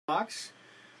box.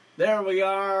 There we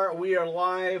are. We are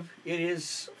live. It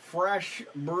is fresh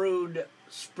brewed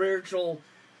spiritual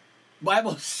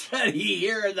Bible study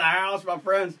here in the house, my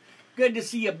friends. Good to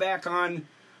see you back on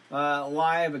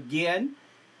live again.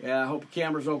 I hope the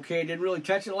camera's okay. Didn't really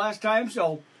touch it last time,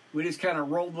 so we just kind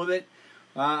of rolled with it.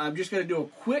 I'm just going to do a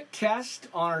quick test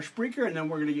on our Spreaker, and then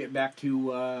we're going to get back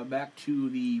to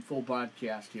the full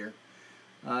podcast here.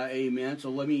 Amen. So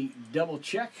let me double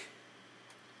check.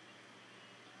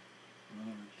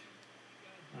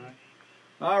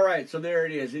 All right, so there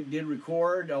it is. It did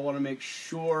record. I want to make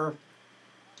sure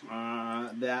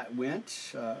that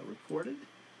went recorded.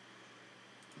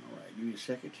 All right, give me a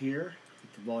second here.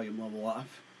 Get the volume level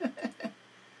off.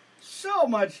 So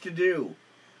much to do.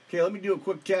 Okay, let me do a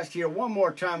quick test here one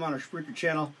more time on our Spreaker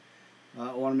channel.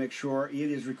 I want to make sure it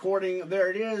is recording.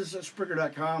 There it is,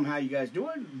 Spreaker.com. How you guys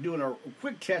doing? Doing a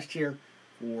quick test here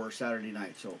for Saturday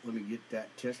night. So let me get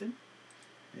that tested.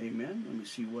 Amen. Let me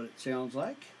see what it sounds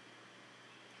like.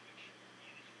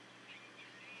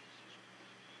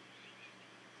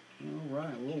 All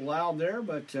right, a little loud there,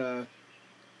 but let's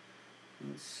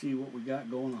see what we got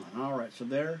going on. All right, so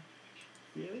there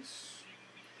it is.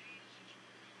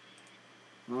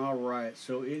 All right,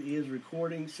 so it is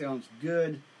recording. Sounds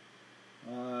good.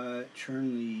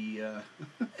 Turn the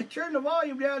turn the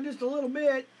volume down just a little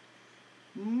bit.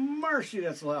 Mercy,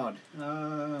 that's loud.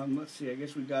 Let's see. I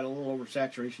guess we've got a little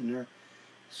oversaturation there,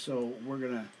 so we're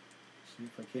gonna see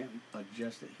if I can't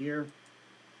adjust it here.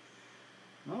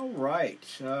 All right,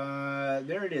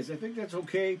 there it is. I think that's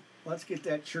okay. Let's get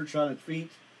that church on its feet.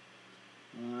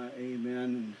 Amen.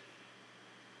 And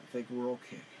I think we're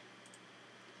okay.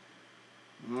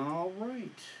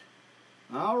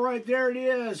 All right, there it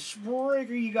is. Spreaker,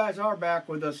 you guys are back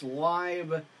with us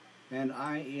live, and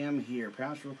I am here.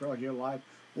 Pastor Rick here live.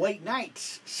 Late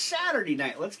nights, Saturday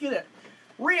night. Let's get it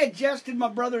readjusted, my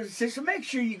brothers and sisters. Make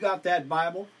sure you got that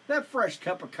Bible, that fresh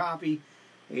cup of coffee,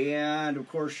 and, of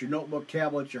course, your notebook,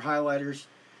 tablets, your highlighters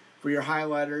for your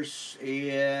highlighters,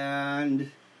 and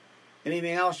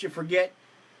anything else you forget.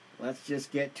 Let's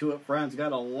just get to it, friends.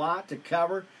 Got a lot to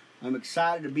cover. I'm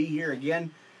excited to be here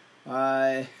again.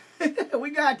 We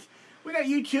got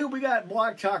YouTube, we got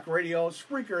Blog Talk Radio,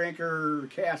 Spreaker, Anchor,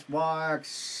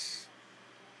 Castbox,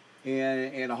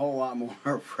 and a whole lot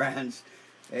more, friends.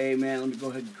 Amen. Let me go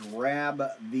ahead and grab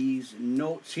these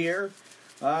notes here.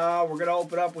 We're going to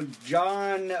open up with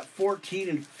John 14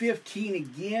 and 15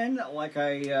 again, like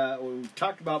we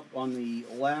talked about on the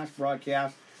last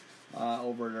broadcast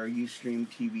over at our Ustream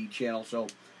TV channel. So,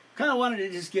 kind of wanted to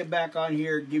just get back on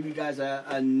here, give you guys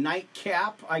a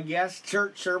nightcap, I guess,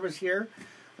 church service here.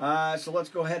 So let's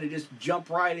go ahead and just jump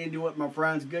right into it, my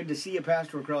friends. Good to see you,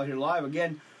 Pastor McCrell here live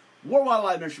again. Worldwide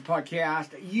Live Ministry Podcast,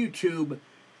 YouTube,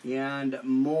 and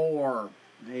more.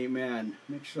 Amen.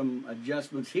 Make some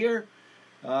adjustments here.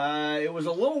 It was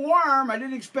a little warm. I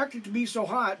didn't expect it to be so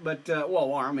hot, but, well,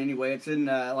 warm anyway. It's in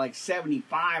like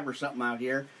 75 or something out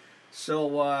here.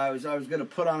 So I was going to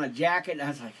put on a jacket, and I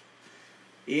was like,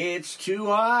 it's too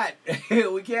hot.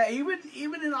 We can't,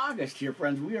 even in August here,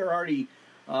 friends. We are already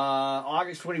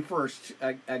August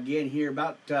 21st, again here,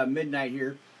 about midnight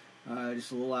here,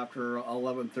 just a little after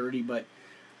 11:30. But,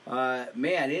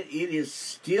 man, it is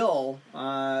still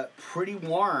pretty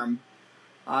warm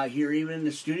here, even in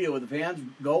the studio with the fans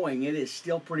going. It is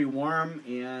still pretty warm,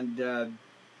 and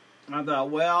I thought,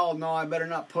 well, no, I better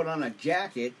not put on a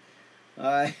jacket.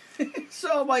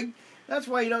 So I'm like, that's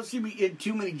why you don't see me in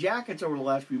too many jackets over the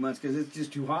last few months, because it's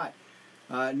just too hot.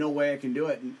 No way I can do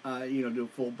it, do a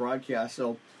full broadcast.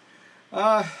 So,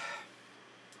 we're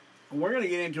going to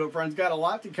get into it, friends. Got a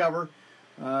lot to cover.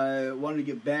 Wanted to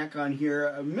get back on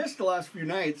here. I missed the last few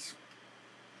nights.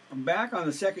 I'm back on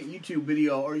the second YouTube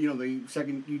video, or, the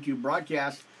second YouTube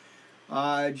broadcast.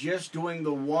 Just doing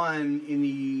the one in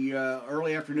the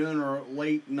early afternoon or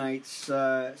late nights.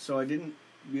 So I didn't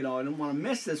want to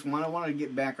miss this one. I wanted to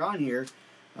get back on here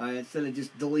instead of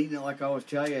just deleting it like I always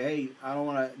tell you. Hey, I don't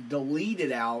want to delete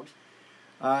it out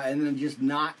and then just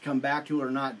not come back to it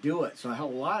or not do it. So I have a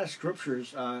lot of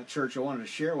scriptures, church, I wanted to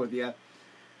share with you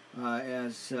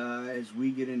as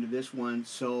we get into this one.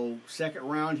 So second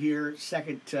round here,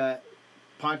 second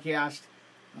podcast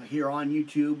here on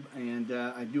YouTube, and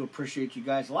I do appreciate you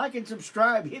guys. Like and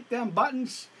subscribe, hit them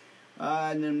buttons,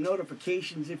 and then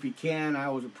notifications if you can. I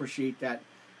always appreciate that.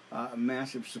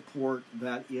 Massive support.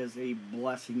 That is a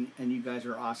blessing, and you guys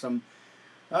are awesome.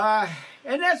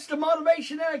 And that's the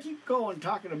motivation that I keep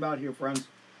talking about here, friends,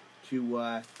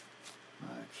 to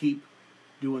keep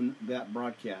doing that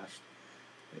broadcast.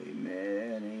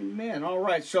 Amen, amen. All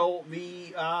right, so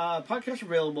the podcast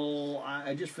available.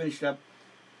 I just finished up,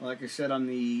 like I said, on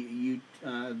the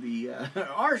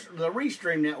the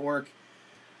Restream Network,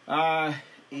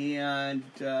 and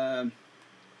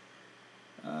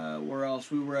where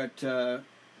else? We were at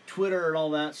Twitter and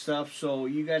all that stuff, so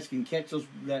you guys can catch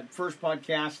that first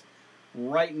podcast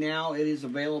right now. It is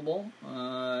available.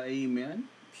 Amen.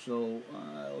 So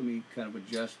let me kind of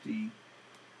adjust the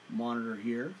monitor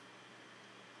here.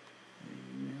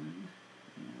 Amen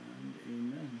and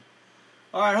amen.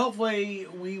 All right, hopefully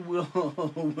we will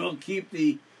we'll keep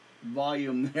the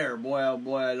volume there. Boy, oh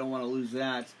boy, I don't want to lose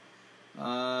that.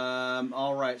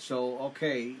 All right, so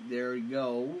okay, there we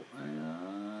go.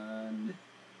 And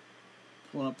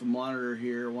pulling up the monitor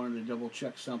here. Wanted to double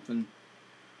check something.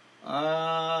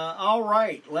 All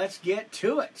right, let's get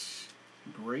to it.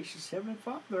 Gracious Heavenly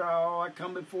Father, I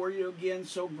come before you again,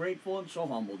 so grateful and so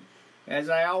humbled, as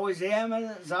I always am and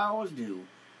as I always do.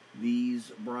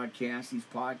 These broadcasts, these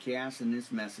podcasts, and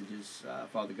these messages,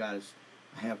 Father God, as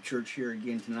I have church here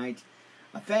again tonight,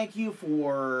 I thank you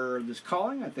for this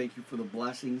calling. I thank you for the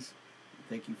blessings. I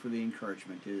thank you for the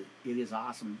encouragement. It is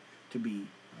awesome to be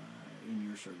in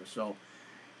your service. So,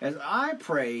 as I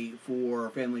pray for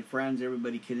family, friends,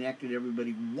 everybody connected,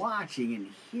 everybody watching and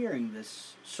hearing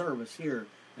this service here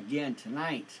again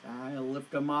tonight, I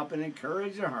lift them up and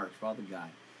encourage their hearts, Father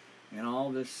God. And all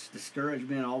this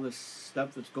discouragement, all this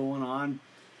stuff that's going on.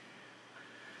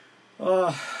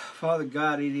 Oh, Father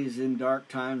God, it is in dark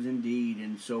times indeed.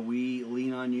 And so we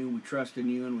lean on you, we trust in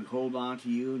you, and we hold on to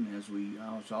you. And as we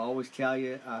always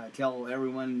tell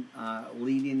everyone,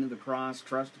 lean into the cross,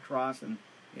 trust the cross, and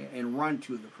run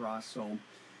to the cross. So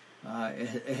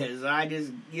as I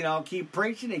just keep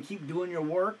preaching and keep doing your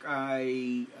work,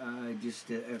 I just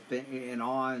in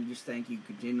awe and just thank you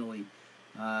continually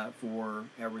for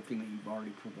everything that you've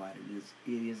already provided.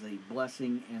 It is a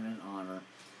blessing and an honor.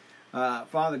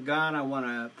 Father God, I want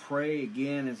to pray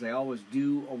again, as I always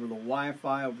do, over the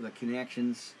Wi-Fi, over the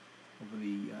connections, over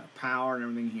the power and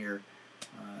everything here,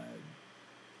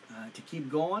 to keep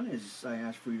going, as I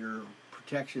ask for your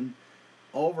protection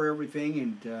over everything,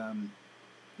 and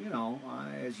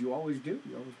as you always do,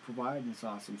 you always provide, and it's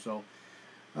awesome. So,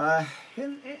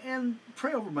 and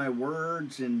pray over my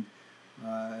words and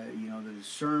the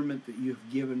discernment that you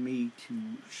have given me to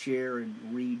share and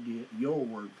read your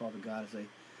word, Father God, as I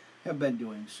have been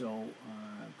doing. So,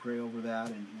 pray over that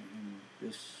and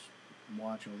this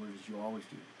watch over it as you always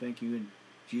do. Thank you in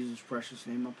Jesus' precious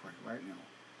name. I pray right now.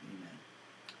 Amen.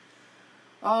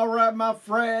 All right, my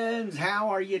friends, how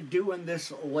are you doing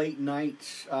this late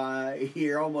night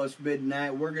here, almost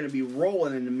midnight? We're going to be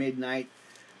rolling into midnight.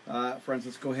 Friends,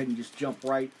 let's go ahead and just jump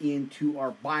right into our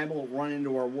Bible, run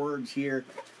into our words here.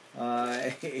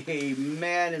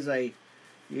 Amen. As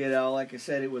like I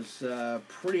said, it was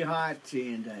pretty hot,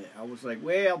 and I was like,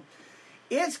 well,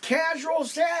 it's casual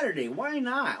Saturday. Why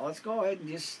not? Let's go ahead and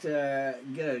just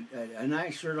get a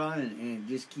nice shirt on and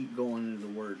just keep going into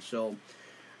the Word. So,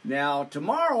 now,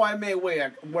 tomorrow I may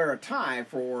wear a tie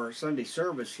for Sunday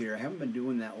service here. I haven't been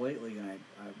doing that lately, and I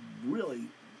really,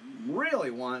 really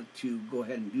want to go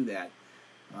ahead and do that.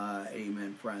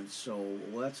 Amen, friends. So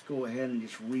let's go ahead and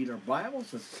just read our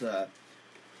Bibles. Let's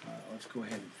go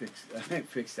ahead and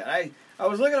fix that. I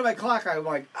was looking at my clock. I was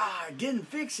like, I didn't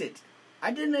fix it.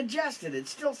 I didn't adjust it. It's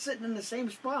still sitting in the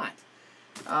same spot.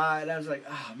 And I was like,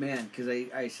 oh, man, because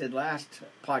I said last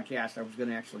podcast I was going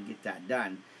to actually get that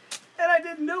done. And I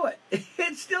didn't do it.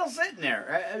 It's still sitting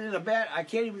there. I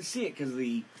can't even see it because of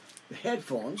the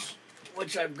headphones,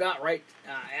 which I've got right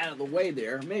out of the way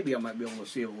there. Maybe I might be able to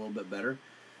see it a little bit better.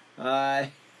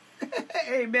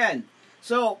 Amen.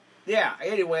 So, yeah,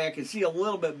 anyway, I can see a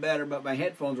little bit better, but my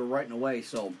headphones are right in the way.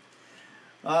 So,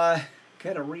 kind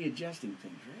of readjusting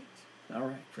things, right? All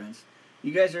right, friends.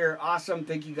 You guys are awesome.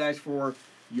 Thank you guys for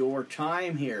your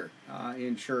time here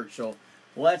in church. So,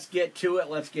 let's get to it.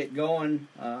 Let's get going.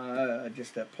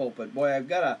 Just that pulpit. Boy, I've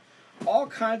got all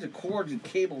kinds of cords and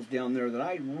cables down there that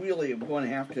I really am going to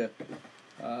have to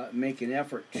make an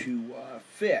effort to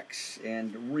fix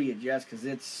and readjust because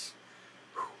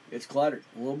it's cluttered.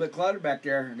 A little bit cluttered back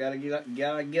there. Gotta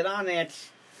get on it.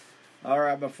 All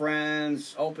right, my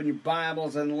friends. Open your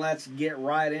Bibles and let's get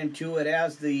right into it.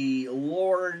 As the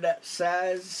Lord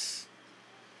says,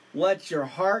 let your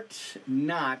heart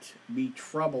not be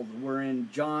troubled. We're in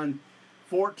John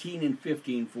 14 and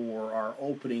 15 for our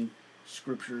opening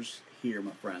scriptures here,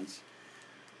 my friends.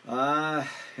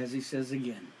 As he says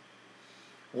again,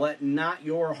 let not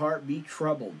your heart be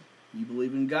troubled. You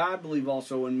believe in God, believe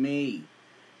also in me.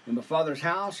 In my Father's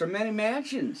house are many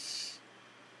mansions.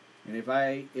 And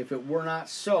if it were not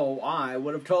so, I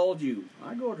would have told you.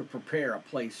 I go to prepare a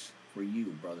place for you,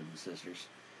 brothers and sisters.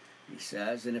 He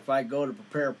says, and if I go to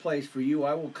prepare a place for you,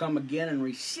 I will come again and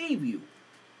receive you,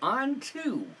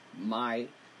 unto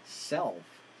myself.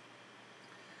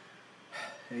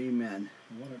 Amen.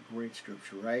 What a great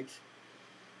scripture, right?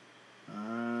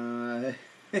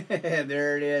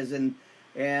 There it is. And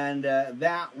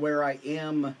that where I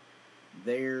am,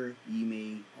 there ye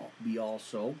may be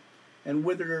also. And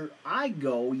whither I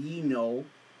go, ye know,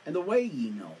 and the way ye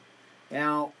know.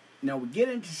 Now we get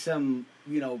into some,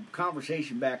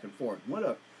 conversation back and forth.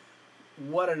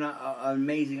 What an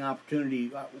amazing opportunity,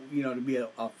 to be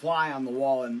a fly on the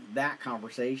wall in that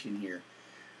conversation here.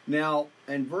 Now,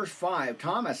 in verse 5,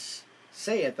 Thomas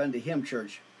saith unto him,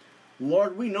 church,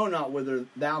 Lord, we know not whither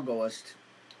thou goest,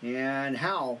 and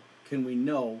how can we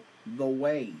know the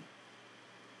way?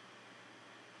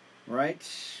 Right?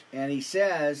 And he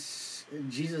says,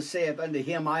 Jesus saith unto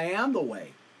him, I am the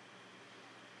way.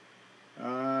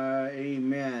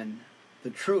 Amen.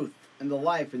 The truth and the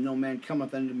life, and no man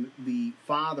cometh unto the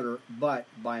Father but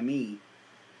by me.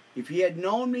 If ye had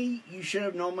known me, you should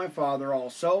have known my Father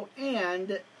also,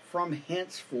 and from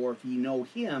henceforth ye know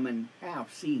him, and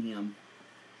have seen him.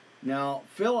 Now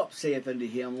Philip saith unto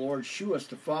him, Lord, shew us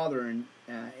the Father, and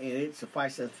it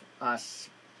sufficeth us.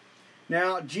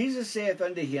 Now Jesus saith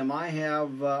unto him, I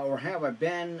have I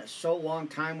been so long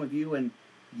time with you, and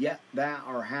yet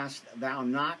hast thou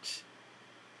not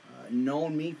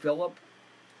known me, Philip?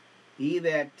 He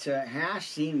that hath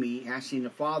seen me hath seen the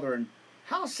Father, and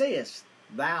how sayest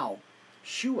thou,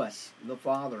 shew us the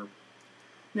Father?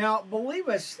 Now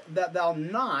believest that thou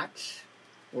not,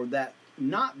 or that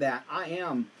not that I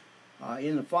am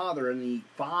in the Father, and the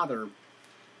Father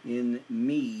in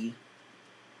me?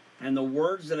 And the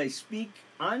words that I speak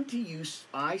unto you,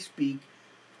 I speak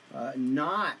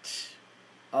not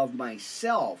of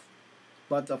myself,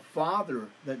 but the Father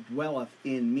that dwelleth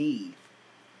in me.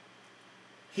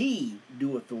 He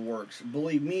doeth the works.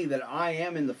 Believe me that I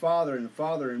am in the Father, and the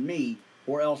Father in me,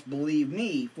 or else believe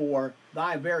me for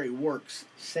thy very works'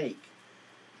 sake.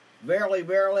 Verily,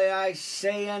 verily, I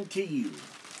say unto you,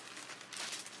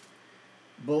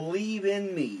 believe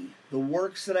in me. The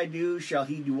works that I do shall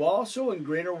he do also, and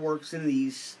greater works than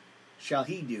these shall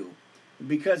he do.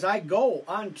 Because I go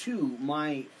unto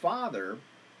my Father,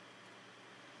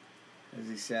 as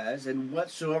he says, and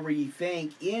whatsoever ye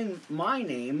think in my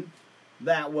name,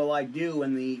 that will I do,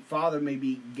 and the Father may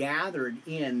be gathered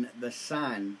in the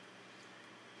Son.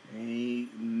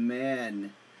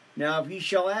 Amen. Now, if ye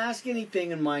shall ask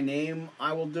anything in my name,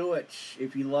 I will do it.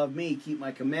 If ye love me, keep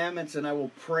my commandments, and I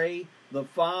will pray the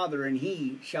Father, and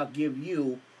he shall give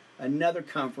you another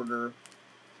comforter.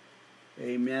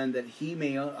 Amen. That he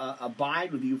may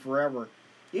abide with you forever.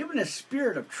 Even a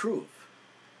Spirit of truth,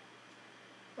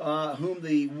 whom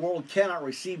the world cannot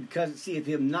receive, because it seeth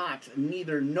him not,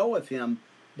 neither knoweth him,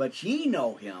 but ye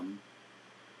know him,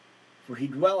 for he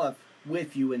dwelleth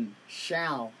with you, and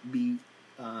shall be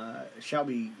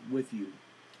with you,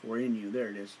 or in you. There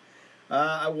it is.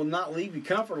 I will not leave you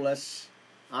comfortless.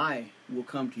 I will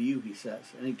come to you, he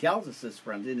says. And he tells us this,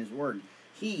 friends, in his word.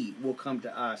 He will come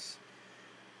to us.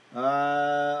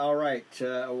 All right.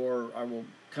 Or I will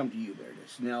come to you. There it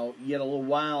is. Now, yet a little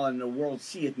while, and the world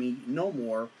seeth me no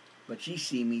more, but ye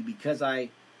see me, because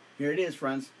here it is,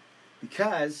 friends,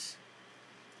 because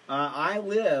I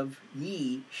live,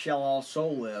 ye shall also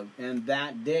live, and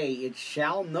that day it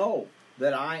shall know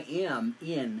that I am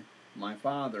in my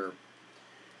Father,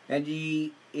 and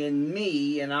ye in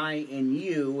me, and I in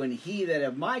you, and he that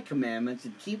have my commandments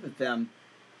and keepeth them,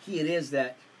 he it is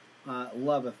that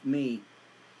loveth me.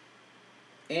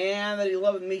 And that he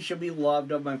loveth me shall be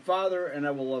loved of my Father, and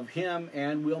I will love him,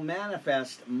 and will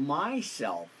manifest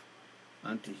myself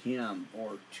unto him,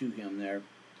 or to him there.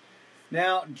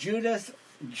 Now, Judas,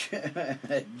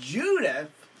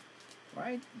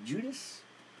 right? Judas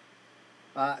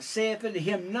saith unto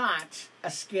him not,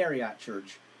 Iscariot,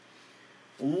 church,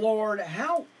 Lord,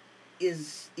 how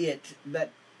is it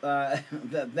that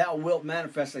that thou wilt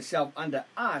manifest thyself unto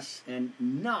us, and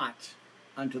not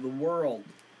unto the world?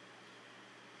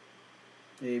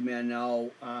 Amen.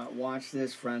 Now, watch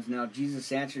this, friends. Now,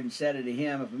 Jesus answered and said unto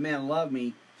him, if a man love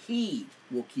me, he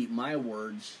will keep my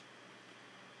words,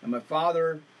 and my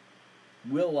Father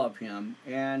will love him,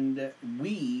 and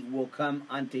we will come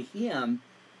unto him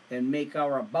and make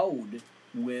our abode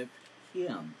with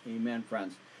him. Amen,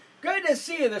 friends. Good to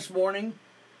see you this morning.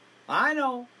 I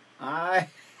know.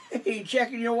 You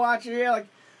checking your watch and you're like,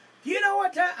 do you know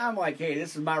what time? I'm like, hey,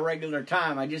 this is my regular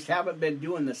time. I just haven't been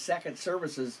doing the second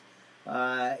services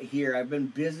here. I've been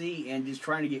busy and just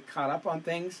trying to get caught up on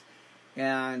things,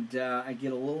 and I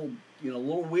get a little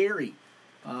weary,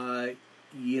 and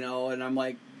I'm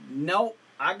like, nope,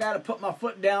 I got to put my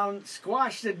foot down,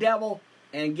 squash the devil,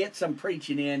 and get some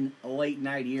preaching in a late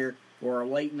night here for our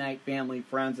late night family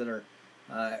friends that are,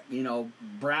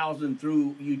 browsing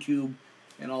through YouTube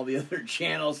and all the other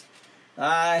channels.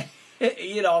 So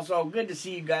good to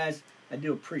see you guys. I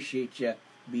do appreciate you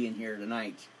being here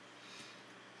tonight.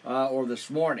 Or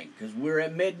this morning, because we're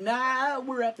at midnight.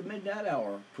 We're at the midnight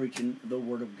hour preaching the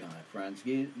Word of God, friends.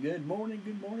 Good morning,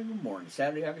 good morning, good morning.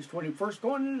 Saturday, August 21st,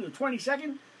 going into the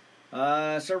 22nd.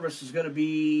 Service is going to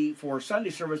be, for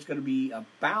Sunday service, going to be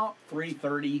about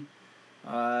 3:30.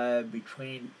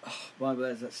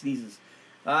 That sneezes.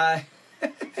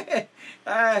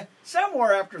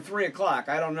 Somewhere after 3 o'clock.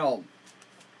 I don't know.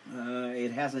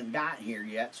 It hasn't got here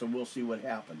yet, so we'll see what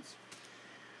happens.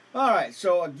 All right,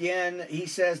 so again, he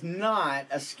says, not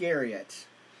Iscariot,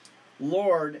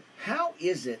 Lord, how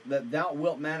is it that thou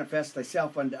wilt manifest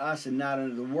thyself unto us and not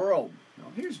unto the world?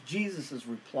 Now, here's Jesus'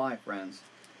 reply, friends.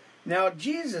 Now,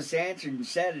 Jesus answered and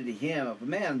said unto him, if a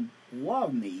man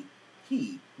love me,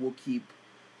 he will keep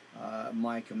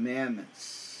my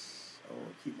commandments, or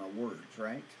keep my words,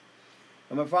 right?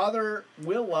 And my Father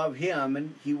will love him,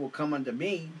 and he will come unto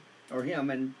me, or him,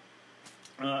 and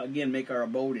again, make our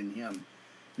abode in him.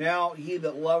 Now, he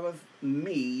that loveth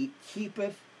me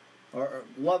keepeth, or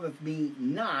loveth me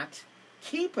not,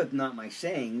 keepeth not my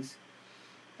sayings,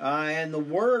 and the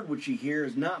word which ye hear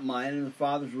is not mine, and the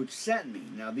Father's which sent me.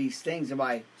 Now, these things have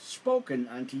I spoken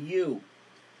unto you,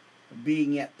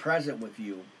 being yet present with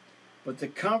you. But the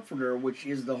Comforter, which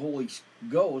is the Holy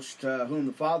Ghost, whom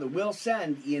the Father will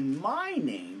send in my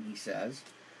name, he says,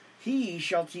 he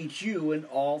shall teach you in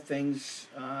all things,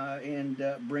 and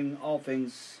bring all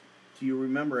things to your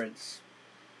remembrance.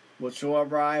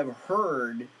 Whatsoever I have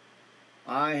heard,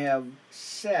 I have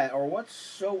said, or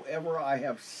whatsoever I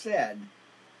have said,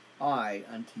 I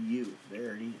unto you.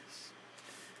 There it is.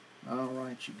 All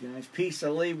right, you guys. Peace I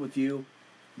leave with you.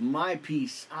 My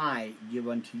peace I give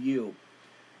unto you.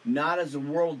 Not as the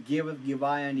world giveth, give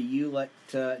I unto you. Let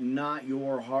not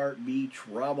your heart be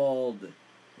troubled,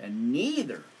 and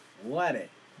neither let it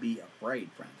be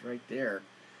afraid, friends. Right there.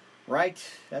 Right?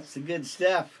 That's the good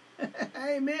stuff.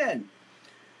 Amen.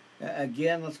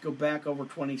 Again, let's go back over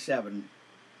 27.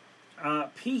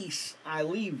 Peace I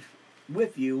leave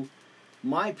with you.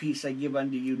 My peace I give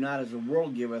unto you, not as the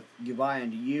world giveth, give I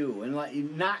unto you. And let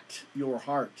not your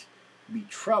heart be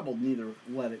troubled, neither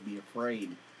let it be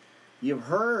afraid. You've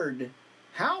heard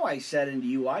how I said unto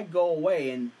you, I go away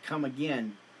and come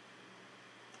again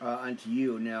unto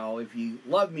you. Now, if you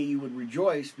love me, you would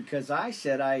rejoice, because I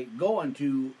said I go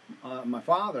unto my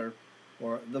Father,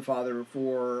 or the Father,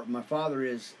 for my Father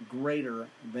is greater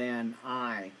than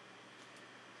I.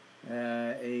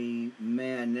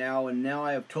 Amen. Now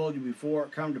I have told you before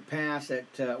it come to pass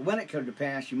that when it come to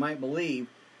pass, you might believe.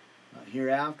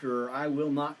 Hereafter I will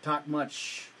not talk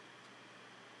much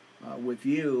with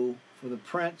you, for the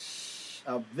prince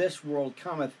of this world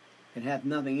cometh and hath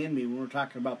nothing in me. When we're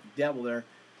talking about the devil there,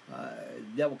 the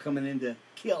devil coming in to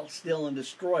kill, steal, and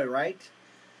destroy, right?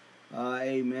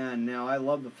 Amen. Now I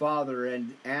love the Father,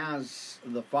 and as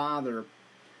the Father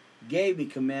gave me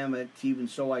commandment, even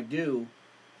so I do.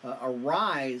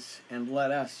 Arise and let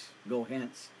us go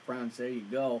hence. Friends, there you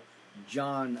go.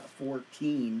 John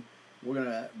 14. We're going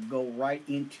to go right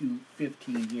into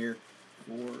 15 here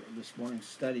for this morning's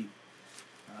study.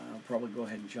 I'll probably go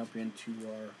ahead and jump into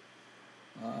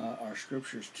our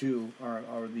scriptures too,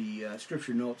 or the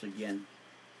scripture notes again.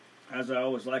 As I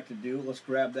always like to do, let's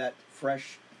grab that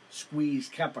fresh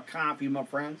squeezed cup of coffee, my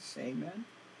friends. Amen.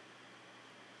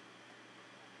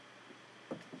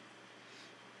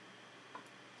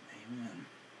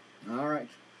 All right.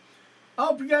 I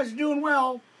hope you guys are doing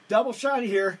well. Double shot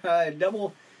here.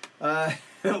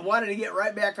 Wanted to get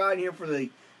right back on here for the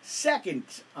second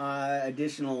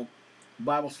additional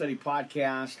Bible study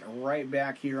podcast. Right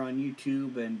back here on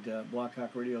YouTube and Blog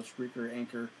Talk Radio, Spreaker,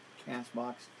 Anchor,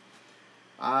 Castbox.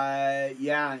 Like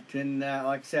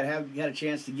I said, haven't had a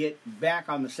chance to get back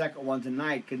on the second one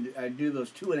tonight. Could do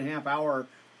those 2.5 hour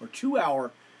or 2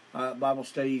 hour Bible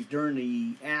studies during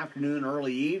the afternoon,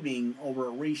 early evening over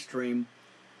at Restream,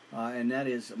 and that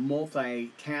is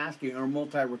multitasking or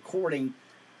multi-recording.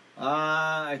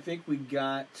 I think we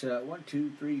got 1,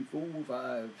 2, 3, 4,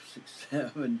 5, 6,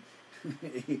 7.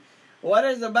 What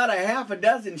is about a half a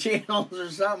dozen channels or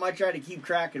something? I try to keep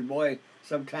track, and boy,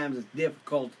 sometimes it's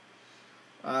difficult.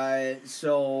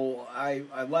 So I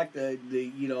like the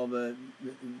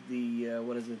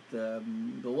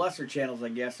lesser channels, I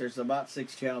guess. There's about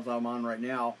 6 channels I'm on right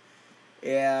now,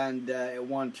 and at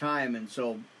one time, and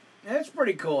so it's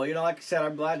pretty cool. You know, like I said,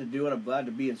 I'm glad to do it. I'm glad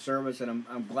to be in service, and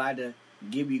I'm glad to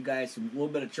give you guys a little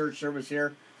bit of church service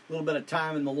here, a little bit of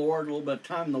time in the Lord, a little bit of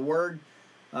time in the Word.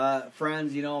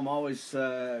 Friends, you know, I'm always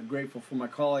grateful for my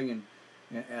calling, and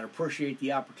and appreciate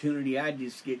the opportunity I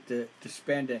just get to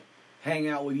spend to hang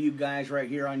out with you guys right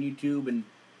here on YouTube and,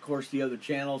 of course, the other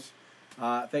channels.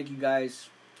 Thank you guys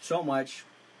so much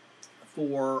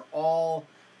for all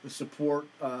the support.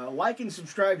 Like and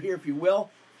subscribe here if you will.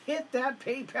 Hit that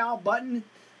PayPal button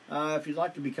if you'd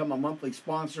like to become a monthly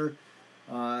sponsor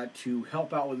to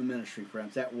help out with the ministry,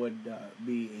 friends. That would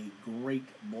be a great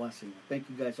blessing. Thank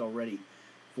you guys already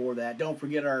for that. Don't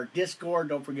forget our Discord.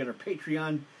 Don't forget our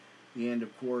Patreon. And,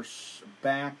 of course,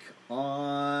 back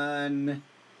on,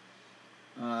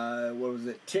 what was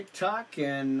it, TikTok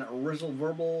and Rizzle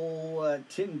Verbal,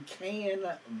 Tin Can,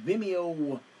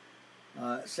 Vimeo,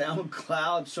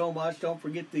 SoundCloud, so much. Don't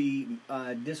forget the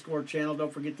Discord channel.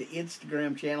 Don't forget the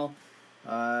Instagram channel.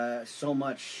 So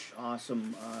much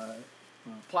awesome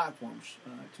platforms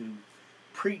to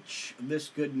preach this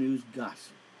good news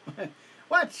gospel.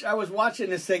 What? I was watching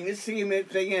this thing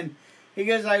in. He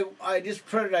goes, I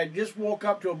just woke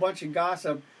up to a bunch of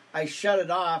gossip. I shut it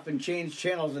off and changed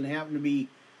channels and happened to be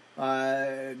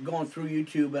going through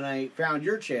YouTube, and I found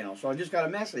your channel. So I just got a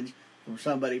message from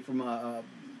somebody, from a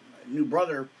new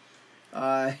brother.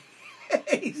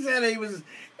 He said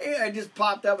I just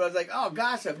popped up, and I was like, oh,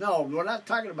 gossip. No, we're not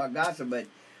talking about gossip, but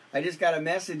I just got a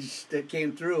message that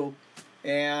came through.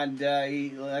 And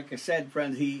he, like I said,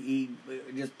 friends, he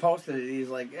just posted it. He's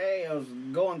like, hey, I was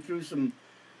going through some,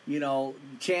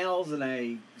 channels, and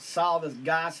I saw this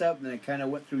gossip, and I kind of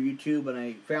went through YouTube, and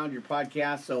I found your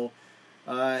podcast. So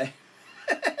I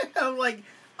was like,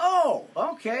 oh,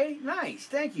 okay, nice,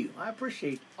 thank you. I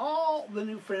appreciate all the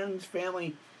new friends,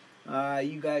 family,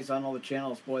 you guys on all the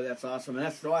channels. Boy, that's awesome, and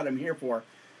that's what I'm here for.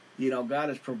 God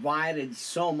has provided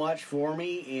so much for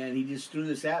me, and He just threw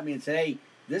this at me and said, hey,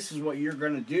 this is what you're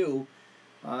going to do.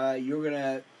 You're going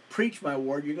to preach my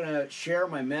word. You're going to share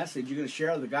my message. You're going to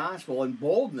share the gospel in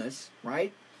boldness,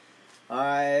 right?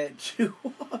 To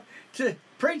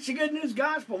preach the good news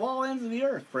gospel of all ends of the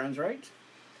earth, friends, right?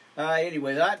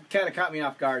 Anyway, that kind of caught me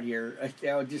off guard here.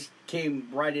 It just came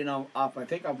right in off my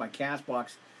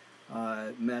CastBox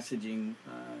messaging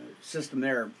system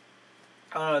there.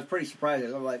 I was pretty surprised.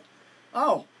 I was like,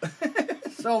 oh,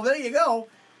 so there you go.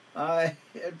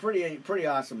 Pretty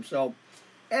awesome. So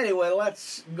anyway,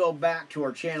 let's go back to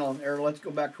our channel, or let's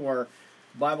go back to our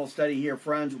Bible study here,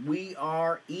 friends. We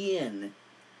are in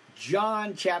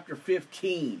John chapter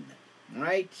 15,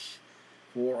 right?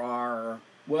 For our,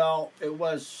 well, it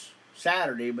was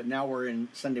Saturday, but now we're in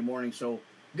Sunday morning. So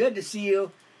good to see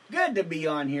you. Good to be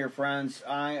on here, friends.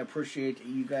 I appreciate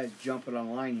you guys jumping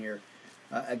online here.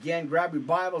 Again, grab your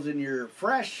Bibles and your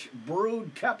fresh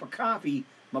brewed cup of coffee.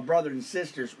 My brothers and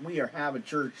sisters, we are having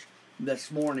church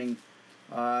this morning.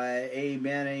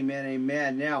 Amen, amen,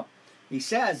 amen. Now, he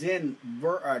says in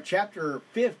chapter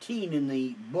 15 in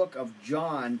the book of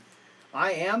John,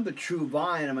 I am the true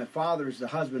vine, and my Father is the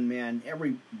husbandman.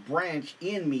 Every branch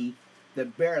in me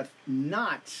that beareth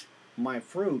not my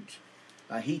fruit,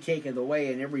 he taketh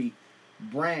away, and every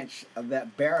branch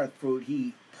that beareth fruit,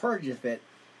 he purgeth it,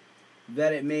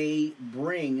 that it may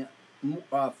bring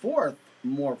forth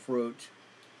more fruit.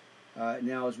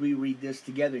 Now, as we read this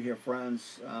together here,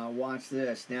 friends, watch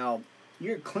this. Now,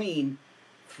 you're clean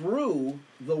through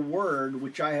the word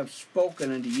which I have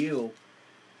spoken unto you.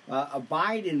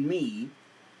 Abide in me,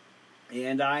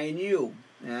 and I in you.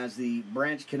 As the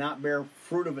branch cannot bear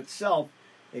fruit of itself,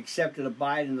 except it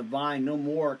abide in the vine, no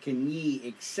more can ye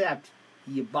except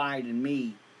ye abide in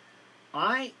me.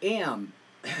 I am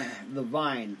the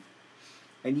vine,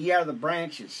 and ye are the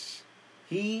branches.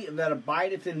 He that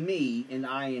abideth in me, and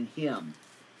I in him.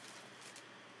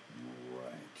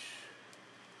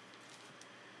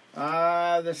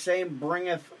 Right. The same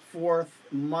bringeth forth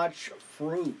much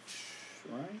fruit.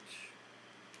 Right.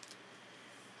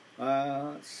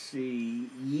 Let's see.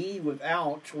 Ye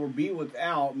without, or be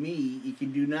without me, ye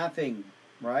can do nothing.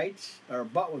 Right? Or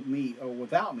but with me, or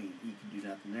without me, ye can do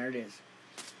nothing. There it is.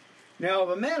 Now, if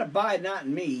a man abide not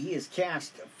in me, he is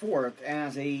cast forth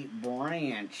as a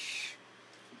branch,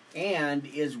 and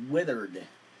is withered.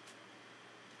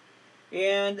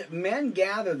 And men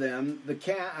gather them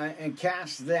and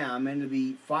cast them into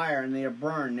the fire, and they are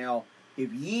burned. Now,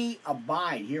 if ye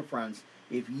abide, here, friends,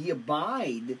 if ye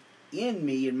abide in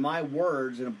me, and my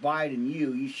words, and abide in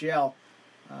you, ye shall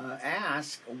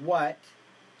ask what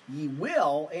ye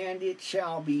will, and it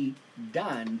shall be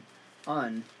done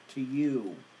unto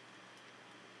you.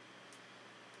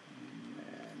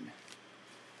 Amen.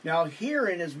 Now,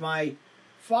 herein is my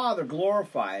Father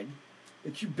glorified,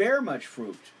 that you bear much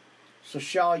fruit, so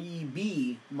shall ye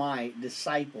be my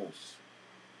disciples.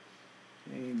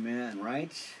 Amen,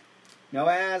 right? Now,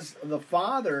 as the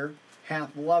Father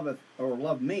hath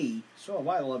loved me, so have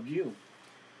I loved you.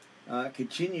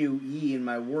 continue ye in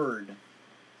my word.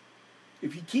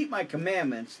 If ye keep my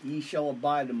commandments, ye shall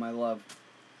abide in my love,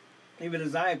 even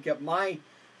as I have kept my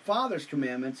Father's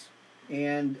commandments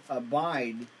and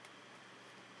abide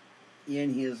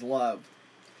in his love.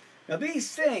 Now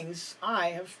these things I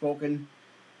have spoken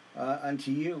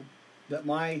unto you, that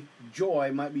my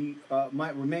joy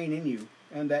might remain in you,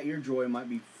 and that your joy might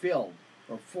be filled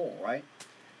or full, right?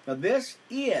 Now this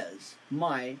is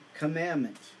my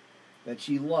commandment, that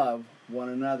ye love one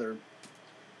another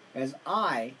as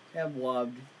I have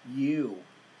loved you.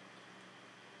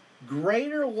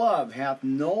 Greater love hath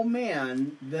no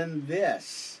man than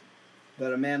this,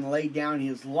 that a man lay down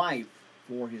his life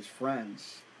for his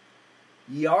friends.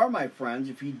 Ye are my friends,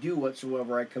 if ye do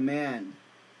whatsoever I command.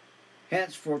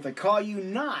 Henceforth I call you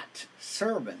not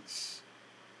servants,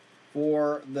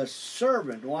 for the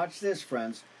servant, watch this,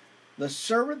 friends, the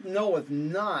servant knoweth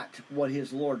not what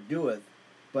his Lord doeth,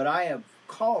 but I have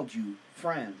called you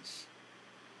friends.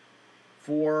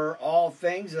 For all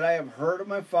things that I have heard of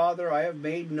my Father I have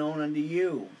made known unto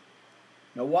you.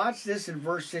 Now watch this in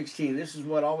verse 16. This is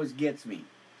what always gets me.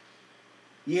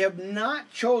 Ye have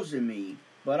not chosen me,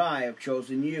 but I have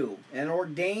chosen you, and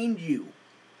ordained you,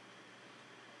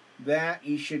 that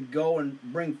ye should go and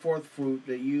bring forth fruit,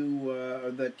 that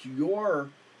your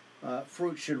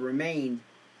fruit should remain,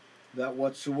 that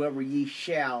whatsoever ye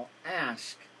shall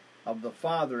ask of the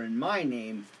Father in my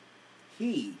name,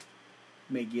 he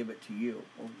may give it to you,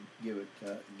 or give it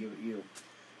you.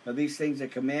 Now these things I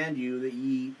command you, that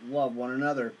ye love one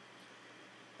another.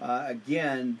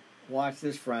 Again, watch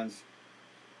this, friends.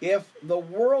 If the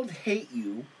world hate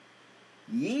you,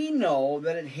 ye know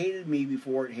that it hated me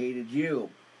before it hated you.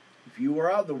 If you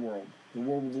were of the world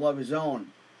would love his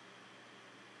own.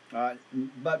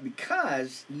 But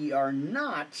because ye are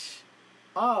not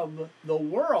of the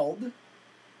world,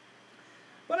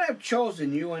 but I have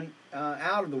chosen you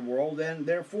out of the world, and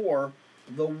therefore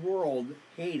the world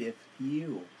hateth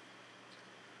you.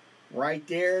 Right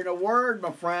there in the word,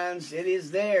 my friends, it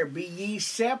is there. Be ye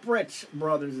separate,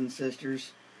 brothers and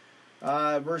sisters.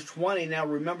 Verse 20, now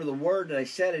remember the word that I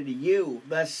said unto you,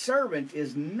 the servant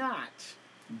is not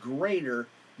greater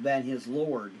than his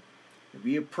Lord. If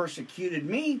ye have persecuted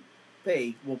me,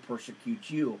 they will persecute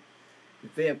you.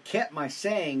 If they have kept my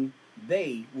saying,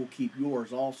 they will keep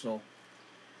yours also.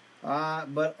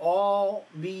 But all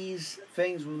these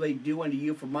things will they do unto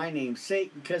you for my name's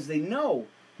sake, because they know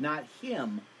not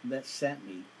him that sent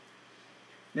me.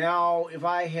 Now, if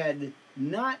I had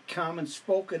not come and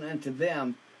spoken unto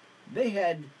them, they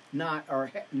had not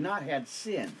had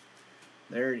sin.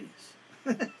 There it is.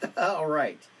 All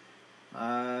right.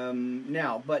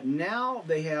 But now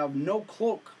they have no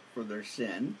cloak for their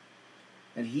sin,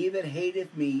 and he that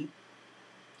hateth me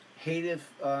hateth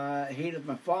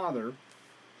my Father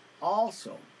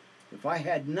also. If I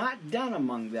had not done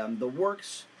among them the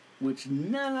works which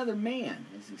none other man,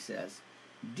 as he says,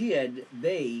 did,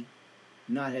 they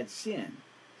not had sin,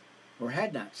 or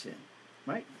had not sinned.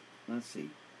 Right? Let's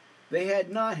see. They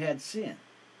had not had sin.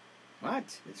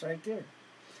 What? It's right there.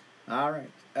 All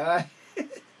right.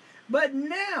 But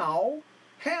now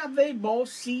have they both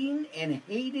seen and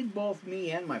hated both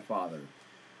me and my Father.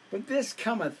 But this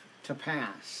cometh to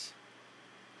pass,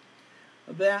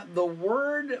 that the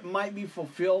word might be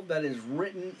fulfilled that is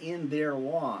written in their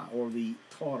law, or the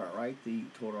Torah, right? The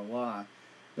Torah law.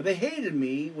 But they hated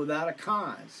me without a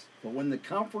cause. But when the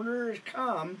Comforter is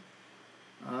come,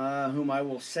 whom I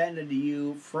will send unto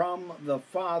you from the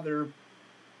Father,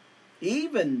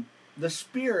 even the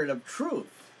Spirit of truth,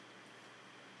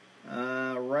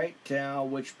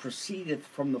 which proceedeth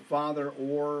from the Father,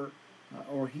 or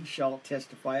he shall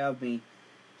testify of me.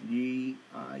 Ye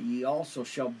also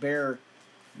shall bear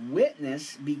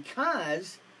witness,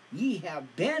 because ye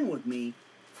have been with me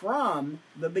from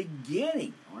the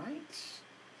beginning. Right?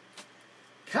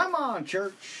 Come on,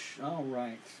 church. All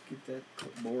right, get that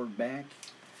clipboard back.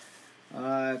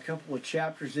 A couple of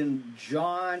chapters in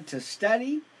John to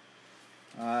study.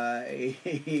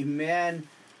 Amen.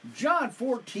 John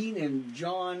 14 and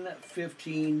John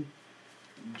 15.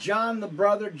 John the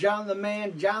brother, John the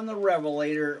man, John the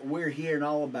revelator. We're hearing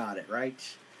all about it, right?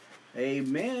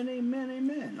 Amen, amen,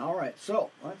 amen. All right,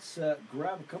 so let's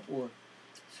grab a couple of...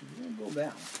 So we're going to go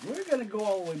down. We're going to go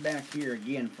all the way back here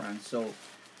again, friends. So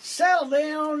settle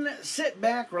down, sit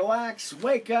back, relax,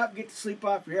 wake up, get the sleep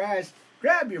off your eyes,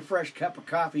 grab your fresh cup of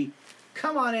coffee.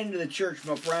 Come on into the church,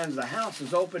 my friends. The house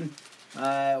is open.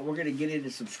 We're going to get into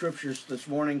some scriptures this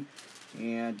morning.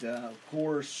 And, of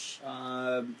course,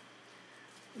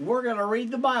 we're going to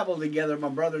read the Bible together, my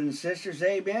brothers and sisters.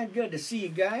 Amen. Good to see you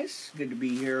guys. Good to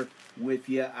be here with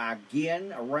you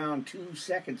again around 2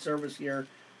 second service here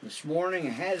this morning.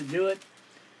 I had to do it.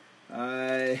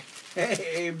 Amen.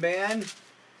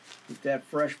 Get that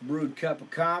fresh brewed cup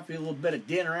of coffee, a little bit of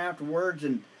dinner afterwards,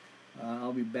 and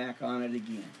I'll be back on it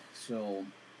again. So,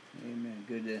 amen.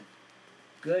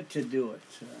 Good to do it.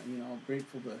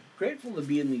 Grateful to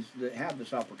be in these, to have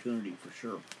this opportunity for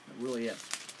sure. It really is.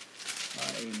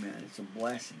 Amen. It's a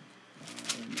blessing.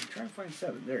 I'm trying to find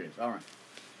 7. There it is. All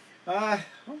right.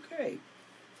 Okay.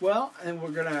 Well, and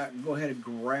we're gonna go ahead and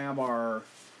grab our.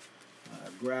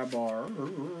 What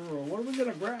are we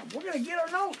gonna grab? We're gonna get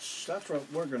our notes. That's what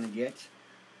we're gonna get,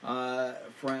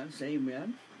 friends.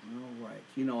 Amen. All right.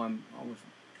 I'm always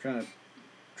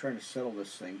trying to settle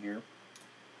this thing here.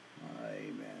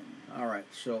 Amen. All right.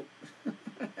 So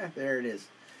there it is.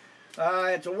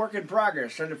 It's a work in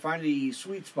progress. Trying to find the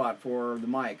sweet spot for the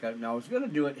mic. Now I was gonna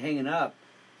do it hanging up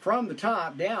from the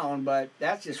top down, but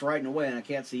that's just right in the way, and I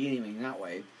can't see anything that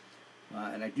way.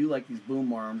 And I do like these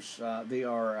boom arms. They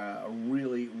are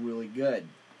really, really good.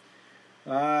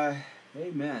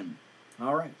 Amen.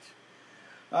 All right.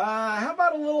 How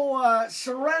about a little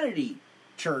Serenity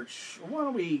Church? Why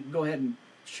don't we go ahead and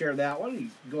share that? Why don't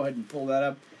you go ahead and pull that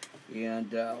up?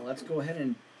 And let's go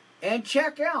ahead and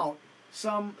check out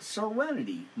some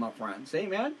serenity, my friends.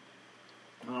 Amen.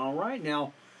 All right.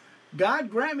 Now, God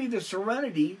grant me the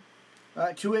serenity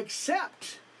to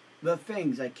accept the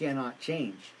things I cannot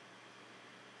change.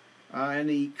 And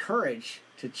the courage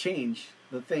to change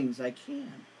the things I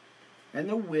can. And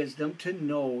the wisdom to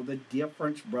know the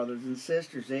difference, brothers and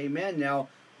sisters. Amen. Now,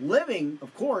 living,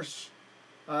 of course,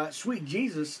 sweet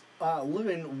Jesus,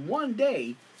 living one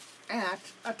day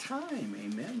at a time.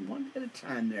 Amen. One day at a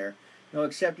time there.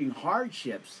 Accepting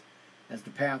hardships as the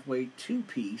pathway to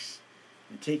peace.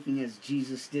 And taking as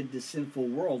Jesus did the sinful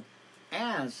world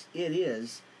as it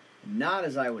is, not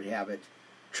as I would have it.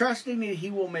 Trusting that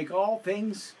He will make all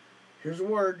things, here's a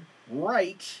word,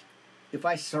 right, if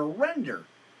I surrender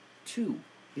to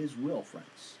His will,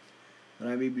 friends. That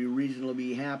I may be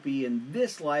reasonably happy in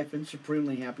this life and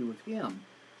supremely happy with Him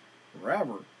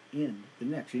forever in the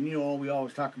next. And we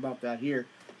always talk about that here.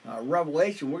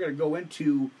 Revelation, we're going to go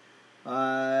into,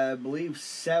 I believe,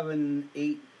 7,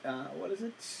 8,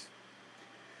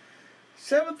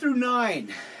 7 through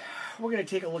 9. We're going to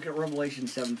take a look at Revelation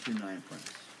 7 through 9,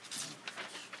 friends.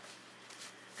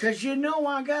 Because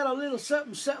I got a little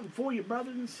something for you,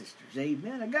 brothers and sisters.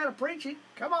 Amen. I got to preach it.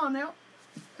 Come on now.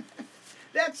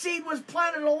 That seed was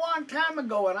planted a long time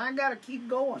ago, and I got to keep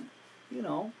going. You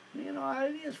know how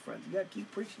it is, friends. You got to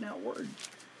keep preaching that word.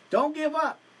 Don't give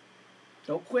up.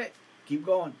 Don't quit. Keep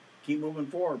going. Keep moving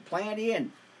forward. Plant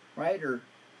in, right? Or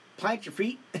plant your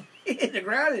feet in the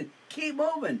ground and keep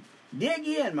moving. Dig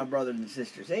in, my brothers and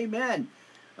sisters. Amen.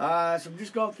 So I'm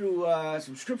just going through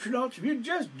some scripture notes. If you're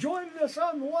just joining us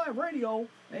on the live radio,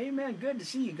 amen. Good to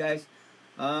see you guys.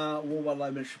 Worldwide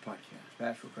Live Ministry Podcast.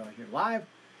 Pastor Crowley here live.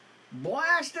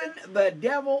 Blasting the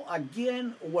devil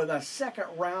again with a second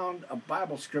round of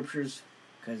Bible scriptures,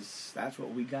 because that's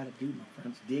what we got to do, my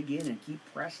friends. Dig in and keep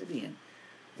pressing in.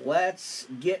 Let's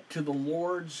get to the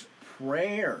Lord's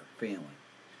Prayer, family.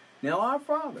 Now, our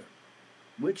Father,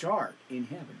 which art in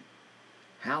heaven,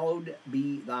 hallowed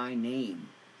be thy name.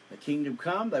 The kingdom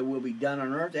come, thy will be done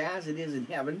on earth as it is in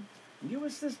heaven. Give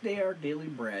us this day our daily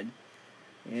bread,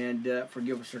 and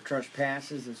forgive us our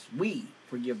trespasses as we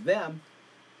forgive them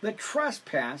that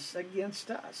trespass against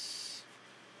us.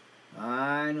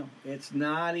 I know, it's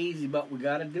not easy, but we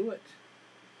got to do it.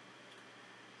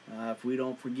 If we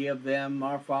don't forgive them,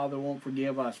 our Father won't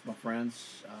forgive us, my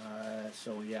friends.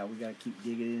 So yeah, we got to keep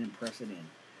digging in and pressing in.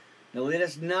 Now lead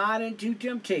us not into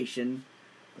temptation,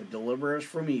 but deliver us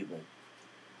from evil.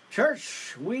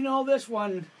 Church, we know this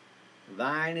one.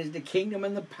 Thine is the kingdom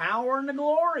and the power and the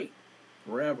glory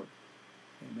forever.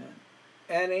 Amen.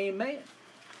 And amen.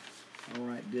 All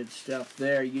right, good stuff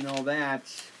there. You know that.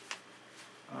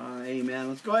 Amen.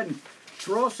 Let's go ahead and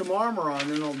throw some armor on,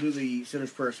 then I'll do the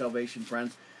Sinner's Prayer of Salvation,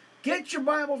 friends. Get your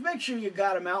Bibles. Make sure you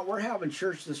got them out. We're having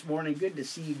church this morning. Good to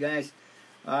see you guys.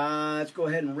 Let's go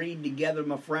ahead and read together,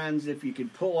 my friends. If you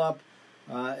could pull up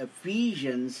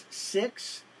Ephesians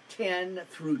 6, 10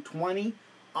 through 20.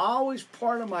 Always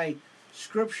part of my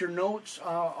scripture notes.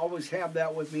 Always have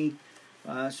that with me.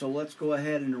 So let's go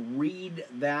ahead and read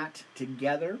that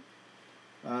together.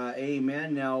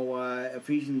 Amen. Now,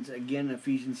 Ephesians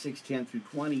 6, 10 through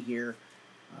 20 here.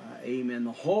 Amen.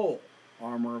 The whole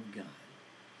armor of God.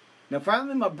 Now,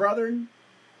 finally, my brethren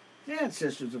and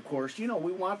sisters, of course, we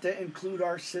want to include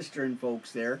our sister and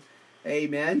folks there.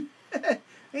 Amen.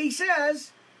 He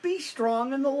says, be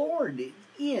strong in the Lord,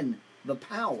 in the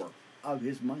power of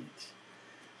His might.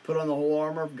 Put on the whole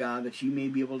armor of God, that you may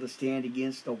be able to stand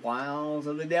against the wiles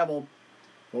of the devil.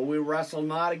 For we wrestle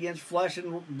not against flesh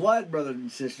and blood, brothers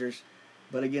and sisters,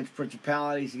 but against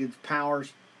principalities, against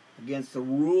powers, against the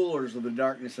rulers of the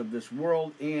darkness of this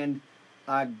world, and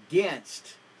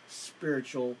against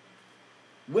spiritual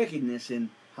wickedness in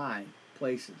high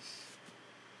places.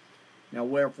 Now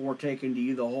wherefore take unto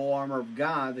you the whole armor of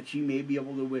God, that ye may be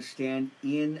able to withstand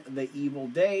in the evil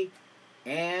day,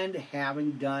 and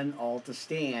having done all to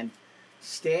stand.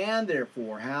 Stand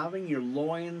therefore, having your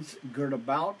loins girt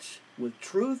about with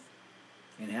truth,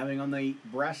 and having on the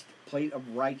breastplate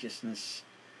of righteousness,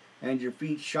 and your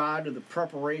feet shod with the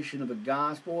preparation of the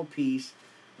gospel of peace,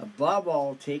 above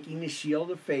all taking the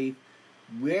shield of faith,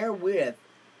 wherewith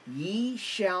ye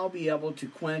shall be able to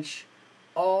quench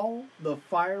all the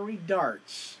fiery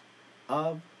darts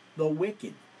of the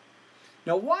wicked.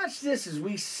 Now watch this as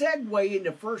we segue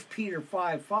into 1 Peter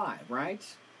 5:5, right?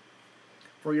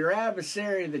 For your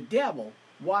adversary the devil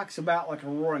walks about like a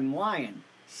roaring lion,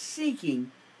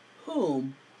 seeking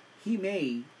whom he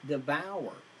may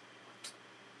devour.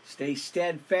 Stay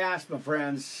steadfast, my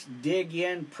friends. Dig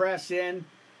in, press in,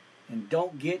 and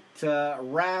don't get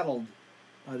rattled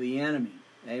by the enemy.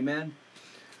 Amen.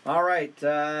 All right,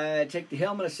 take the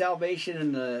helmet of salvation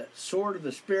and the sword of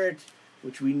the Spirit,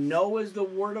 which we know is the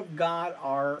Word of God,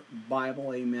 our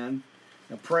Bible. Amen.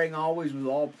 Now, praying always with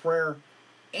all prayer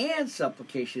and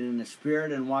supplication in the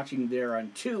Spirit, and watching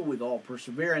thereunto with all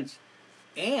perseverance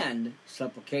and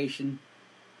supplication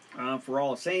for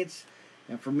all saints,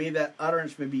 and for me that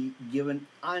utterance may be given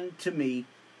unto me,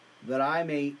 that I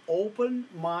may open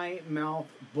my mouth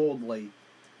boldly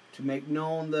to make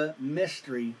known the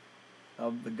mystery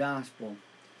of the gospel,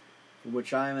 for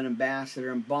which I am an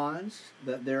ambassador in bonds,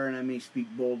 that therein I may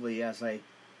speak boldly as I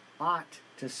ought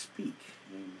to speak.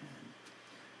 Amen.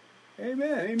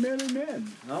 Amen, amen,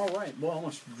 amen. All right, boy, I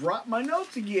almost dropped my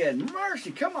notes again.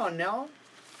 Mercy, come on now.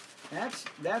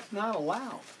 That's not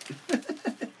allowed.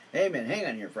 Amen. Hang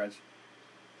on here, friends.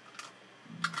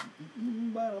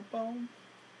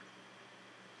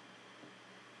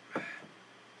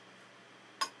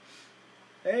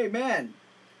 Amen.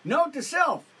 Note to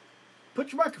self.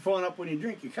 Put your microphone up when you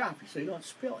drink your coffee so you don't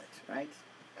spill it, right?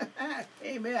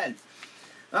 Amen.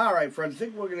 All right, friends. I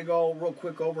think we're going to go real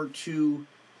quick over to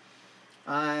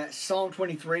Psalm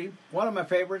 23. One of my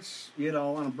favorites. I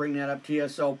want to bring that up to you.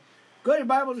 So go to your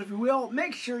Bibles, if you will.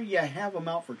 Make sure you have them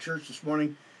out for church this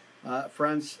morning.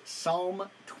 Friends, Psalm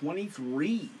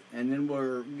 23. And then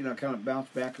we're, kind of bounce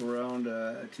back around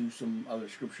to some other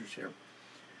scriptures here.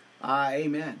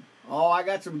 Amen. Oh, I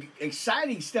got some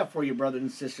exciting stuff for you, brothers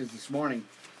and sisters, this morning.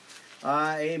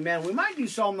 Amen. We might do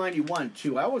Psalm 91,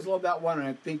 too. I always love that one, and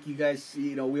I think you guys,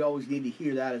 we always need to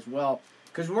hear that as well.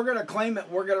 Because we're going to claim it.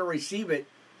 We're going to receive it,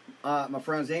 my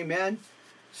friends. Amen.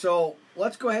 So,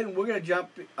 let's go ahead and we're going to jump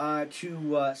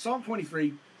to Psalm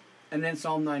 23 and then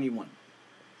Psalm 91.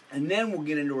 And then we'll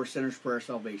get into our sinner's prayer of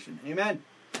salvation. Amen.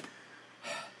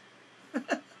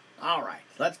 All right,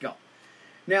 let's go.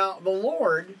 Now, the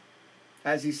Lord,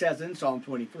 as he says in Psalm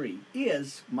 23,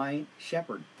 is my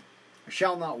shepherd. I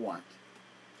shall not want.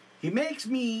 He makes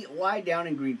me lie down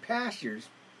in green pastures,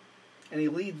 and he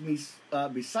leads me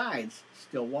besides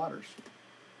still waters.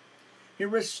 He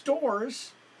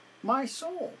restores my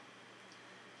soul.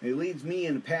 He leads me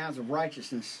in the paths of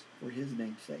righteousness for his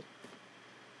name's sake.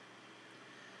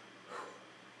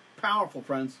 Powerful,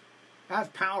 friends. That's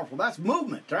powerful. That's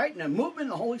movement, right? And a movement in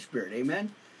the Holy Spirit.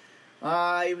 Amen.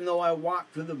 Even though I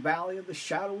walk through the valley of the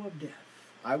shadow of death,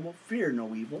 I will fear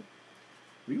no evil.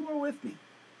 For you are with me.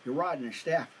 Your rod and your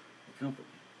staff will comfort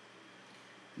me.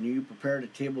 And you prepare a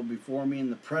table before me in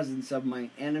the presence of my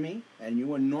enemy, and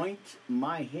you anoint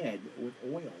my head with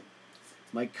oil.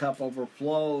 My cup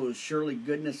overflows. Surely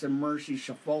goodness and mercy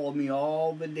shall follow me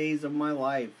all the days of my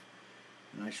life,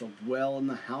 and I shall dwell in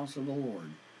the house of the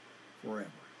Lord forever.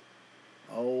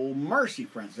 Oh, mercy,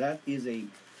 friends. That is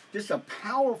just a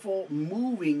powerful,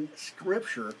 moving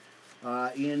scripture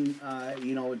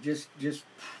just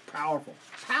powerful.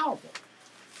 Powerful.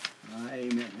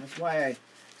 Amen. That's why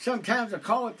sometimes I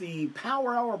call it the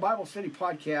Power Hour Bible Study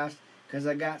Podcast, because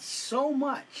I got so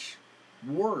much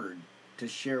word to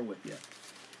share with you.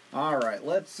 All right,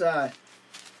 let's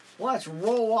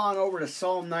roll on over to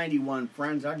Psalm 91,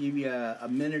 friends. I'll give you a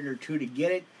minute or two to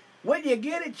get it. When you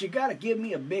get it, you got to give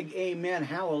me a big amen,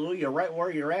 hallelujah, right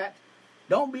where you're at.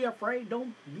 Don't be afraid.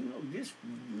 Don't,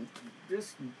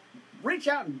 just reach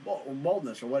out in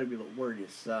boldness, or whatever the word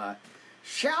is.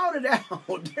 Shout it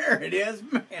out. There it is,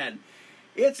 man.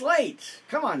 It's late.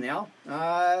 Come on now.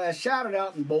 Shout it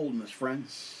out in boldness,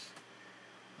 friends.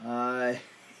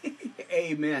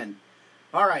 Amen.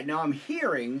 All right, now I'm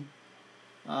hearing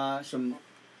some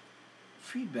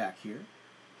feedback here.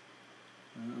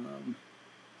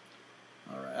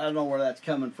 All right, I don't know where that's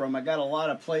coming from. I got a lot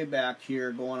of playback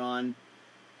here going on.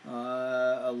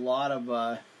 A lot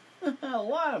of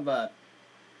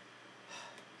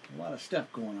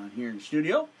stuff going on here in the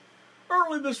studio.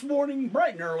 Early this morning,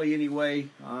 bright and early anyway.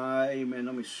 Amen.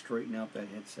 Let me straighten out that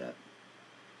headset.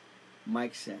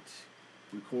 Mic set,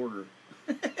 recorder.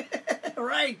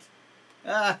 Right.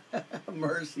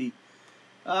 Mercy.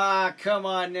 Come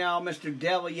on now, Mr.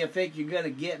 Devil. You think you're going to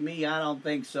get me? I don't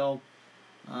think so.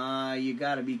 You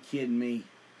got to be kidding me.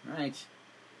 Right.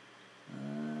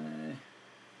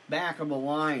 Back of the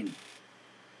line.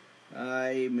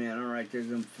 Amen. All right, there's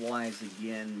them flies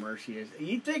again. Mercy is.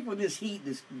 You'd think with this heat,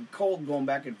 this cold going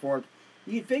back and forth,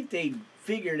 you'd think they'd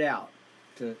figure it out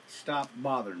to stop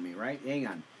bothering me, right? Hang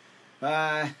on.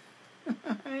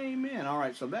 Amen. All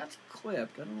right, so that's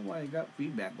clipped. I don't know why I got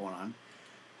feedback going on.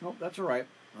 Nope, that's all right.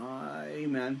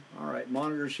 Amen. All right,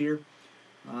 monitors here.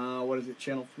 What is it?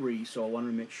 Channel 3. So I wanted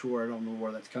to make sure. I don't know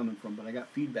where that's coming from, but I got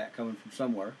feedback coming from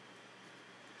somewhere.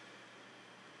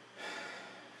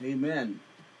 Amen.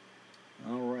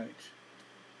 All right.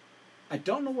 I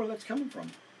don't know where that's coming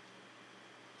from.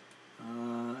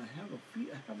 I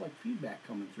have like feedback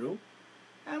coming through,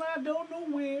 and I don't know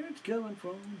where it's coming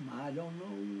from. I don't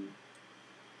know.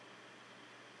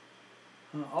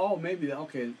 Oh, maybe.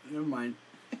 Okay, never mind.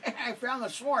 I found the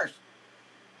source.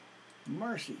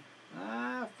 Mercy.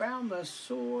 I found the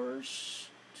source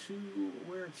to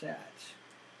where it's at.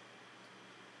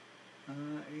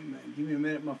 Amen. Give me a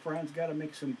minute, my friends. Got to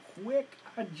make some quick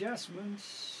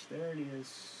adjustments. There it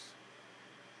is.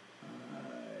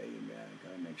 Amen.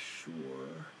 Got to make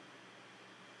sure.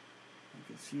 I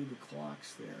can see the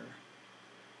clocks there.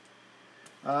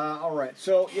 All right.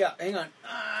 So yeah, hang on.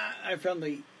 I found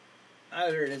the.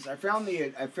 There it is. I found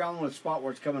one spot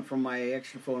where it's coming from my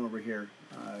extra phone over here.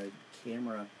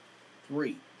 Camera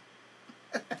 3.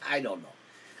 I don't know.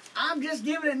 I'm just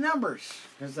giving it numbers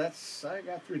because I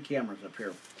got 3 cameras up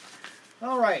here.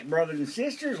 All right, brothers and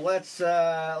sisters, let's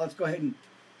go ahead and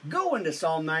go into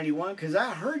Psalm 91 because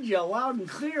I heard you loud and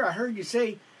clear. I heard you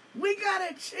say, "We got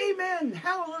it, amen,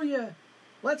 hallelujah."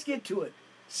 Let's get to it.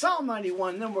 Psalm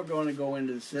 91. Then we're going to go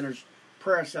into the sinner's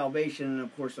prayer of salvation, and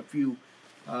of course a few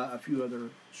other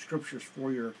scriptures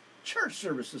for your church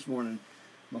service this morning,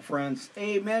 my friends.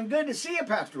 Amen. Good to see you,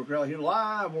 Pastor Crowell here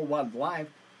live, worldwide live.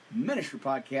 Ministry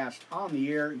podcast on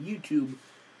the air, YouTube,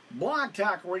 Blog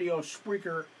Talk Radio,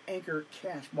 Spreaker, Anchor,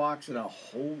 Castbox, and a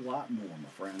whole lot more, my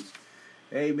friends.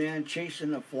 Amen.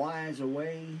 Chasing the flies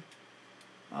away.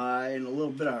 And a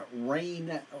little bit of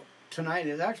rain tonight.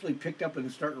 It actually picked up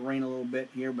and started to rain a little bit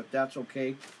here, but that's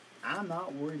okay. I'm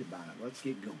not worried about it. Let's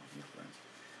get going here, friends.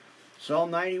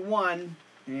 Psalm 91.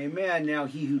 Amen. Now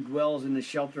he who dwells in the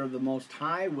shelter of the Most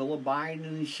High will abide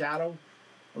in the shadow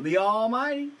of the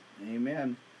Almighty.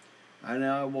 Amen. And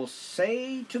I will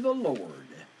say to the Lord,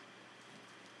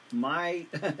 my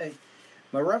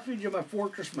refuge and my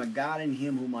fortress, my God, in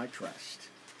him whom I trust.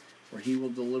 For he will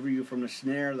deliver you from the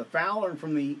snare of the fowler and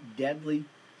from the deadly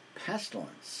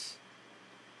pestilence.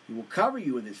 He will cover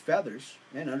you with his feathers,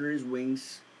 and under his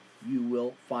wings you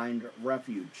will find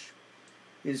refuge.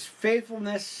 His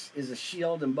faithfulness is a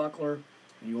shield and buckler,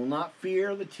 and you will not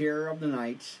fear the terror of the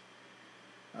night,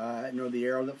 nor the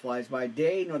arrow that flies by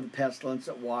day, nor the pestilence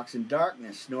that walks in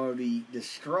darkness, nor the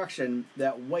destruction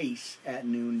that wastes at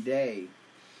noonday.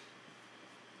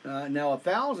 Now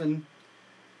 1,000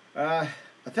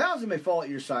 may fall at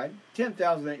your side,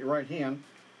 10,000 at your right hand,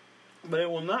 but it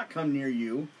will not come near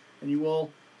you, and you will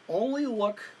only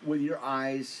look with your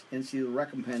eyes and see the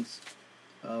recompense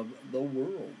of the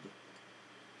world.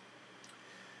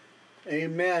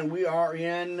 Amen. We are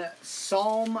in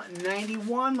Psalm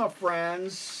 91, my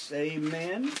friends.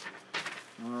 Amen.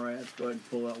 All right, let's go ahead and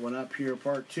pull that one up here,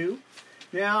 part 2.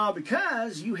 Now,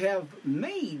 because you have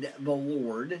made the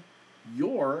Lord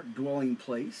your dwelling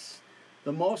place,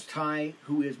 the Most High,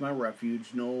 who is my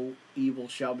refuge, no evil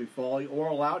shall befall you or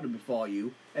allowed to befall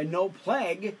you, and no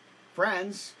plague.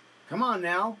 Friends, come on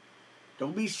now.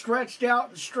 Don't be stretched out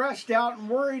and stressed out and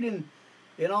worried and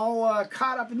all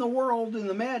caught up in the world and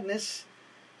the madness.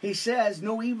 He says,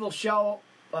 no evil shall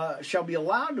be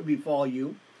allowed to befall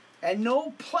you, and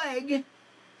no plague,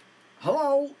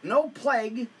 no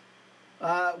plague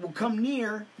will come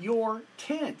near your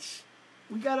tent.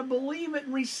 We got to believe it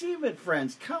and receive it,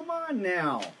 friends. Come on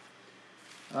now.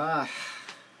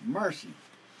 Mercy.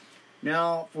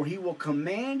 Now, for he will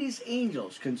command his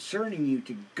angels concerning you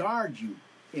to guard you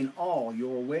in all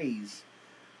your ways.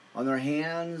 On their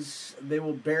hands they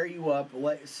will bear you up,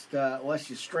 lest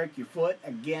you strike your foot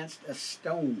against a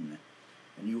stone.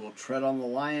 And you will tread on the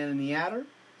lion and the adder,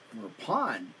 or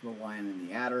upon the lion and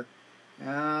the adder,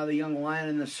 The young lion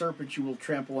and the serpent you will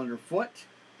trample underfoot.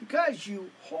 Because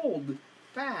you hold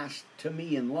fast to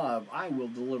me in love, I will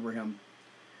deliver him.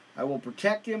 I will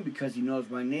protect him because he knows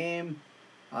my name.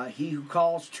 He who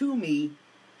calls to me,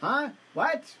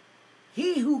 What?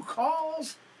 He who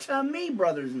calls to me,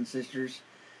 brothers and sisters,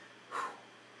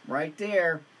 right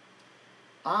there,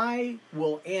 I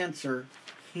will answer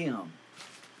him.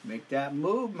 Make that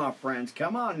move, my friends.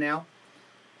 Come on now.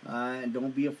 And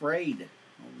don't be afraid.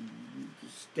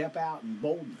 Step out in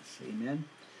boldness. Amen.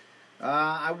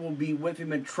 I will be with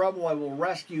him in trouble. I will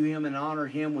rescue him and honor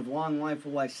him. With long life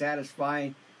will I satisfy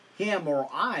him, or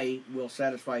I will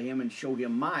satisfy him and show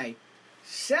him my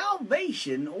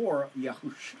salvation, or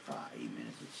Yahushua. Amen.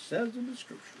 As it says in the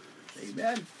scriptures.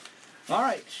 Amen. All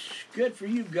right. Good for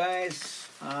you guys.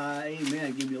 Amen.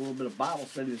 I give you a little bit of Bible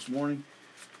study this morning.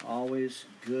 Always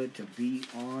good to be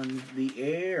on the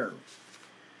air.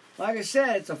 Like I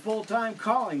said, it's a full-time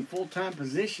calling, full-time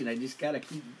position. I just got to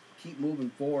keep moving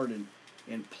forward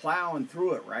and plowing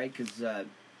through it, right? Because,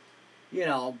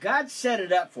 God set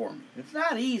it up for me. It's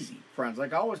not easy, friends.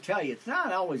 Like I always tell you, it's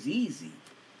not always easy,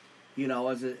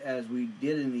 as we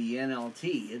did in the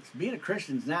NLT. It's being a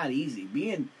Christian's not easy.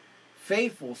 Being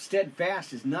faithful,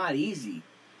 steadfast is not easy.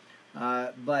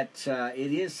 But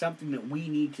it is something that we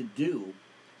need to do.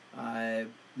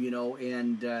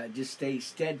 And just stay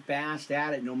steadfast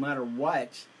at it no matter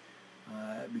what,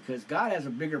 because God has a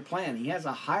bigger plan. He has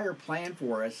a higher plan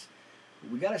for us.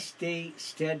 We got to stay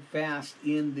steadfast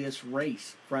in this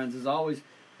race, friends. As always,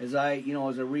 as I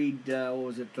read,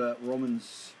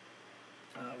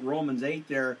 Romans 8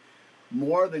 there,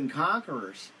 more than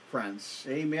conquerors, friends.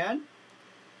 Amen?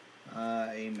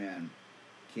 Amen.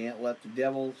 Can't let the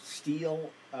devil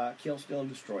steal, kill, steal, and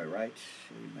destroy, right?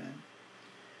 Amen.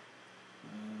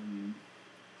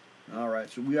 All right,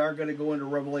 so we are going to go into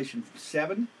Revelation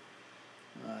 7.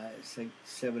 It's like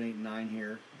 7, 8, 9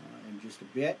 here in just a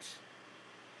bit.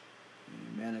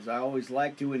 Amen. As I always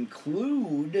like to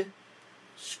include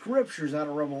scriptures out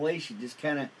of Revelation, just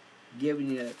kind of giving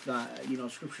you,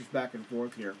 scriptures back and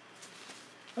forth here.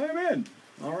 Amen.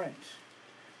 All right.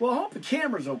 Well, I hope the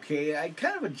camera's okay. I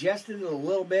kind of adjusted it a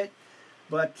little bit.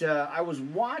 But I was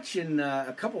watching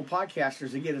a couple of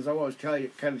podcasters, again, as I always tell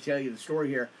you the story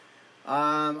here.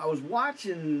 I was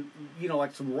watching,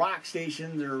 like some rock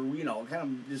stations or, kind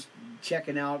of just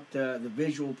checking out the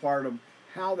visual part of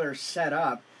how they're set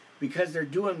up, because they're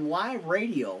doing live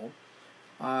radio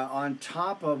on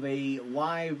top of a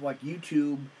live, like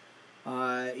YouTube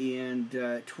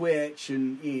and Twitch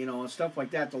and, stuff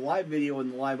like that, the live video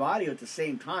and the live audio at the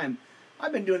same time.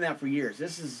 I've been doing that for years.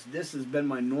 This has been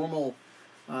my normal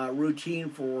routine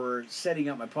for setting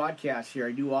up my podcast here.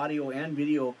 I do audio and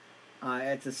video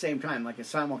at the same time, like a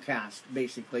simulcast,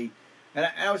 basically. And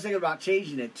I was thinking about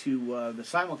changing it to the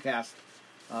simulcast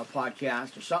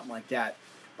podcast or something like that.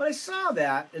 But I saw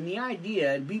that, and the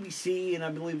idea, and BBC, and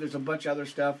I believe there's a bunch of other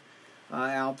stuff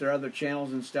out there, other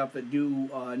channels and stuff that do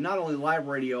not only live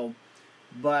radio,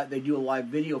 but they do a live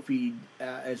video feed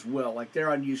as well. Like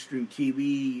they're on Ustream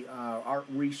TV,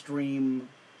 Art Restream,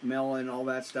 Melon, all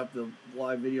that stuff, the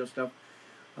live video stuff,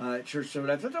 church service.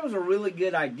 I thought that was a really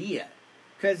good idea,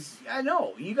 because I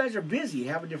know you guys are busy,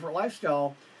 have a different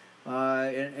lifestyle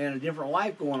and a different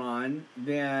life going on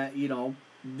than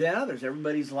others.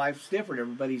 Everybody's life's different.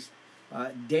 Everybody's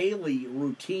daily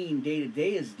routine, day to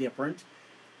day, is different,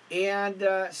 and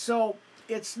so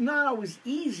it's not always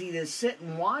easy to sit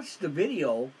and watch the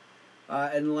video.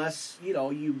 Unless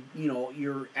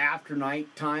you're after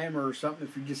night time or something.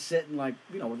 If you're just sitting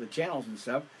with the channels and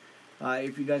stuff,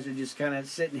 if you guys are just kind of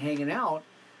sitting hanging out,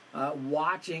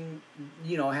 watching,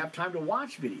 have time to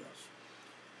watch videos.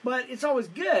 But it's always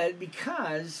good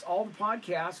because all the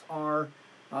podcasts are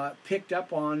picked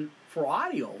up on for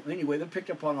audio. Anyway, they're picked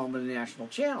up on all the national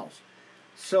channels.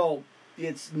 So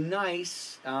it's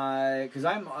nice because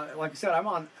I'm like I said, I'm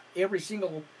on every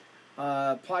single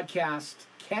podcast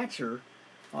catcher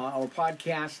or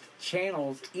podcast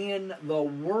channels in the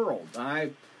world.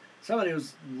 Somebody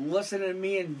was listening to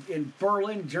me in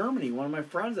Berlin, Germany. One of my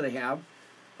friends that I have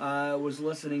was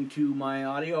listening to my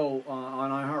audio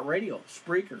on iHeartRadio,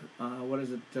 Spreaker.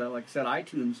 Like I said,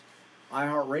 iTunes,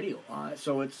 iHeartRadio.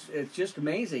 So it's just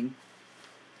amazing.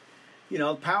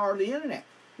 The power of the internet.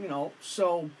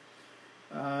 So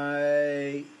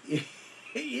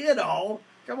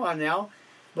come on now.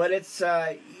 But it's,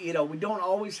 we don't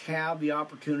always have the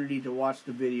opportunity to watch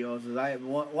the videos. A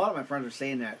lot of my friends are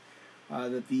saying that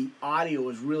the audio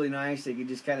is really nice. They can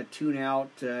just kind of tune out,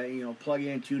 plug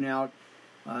in, tune out,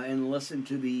 and listen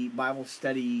to the Bible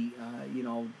study,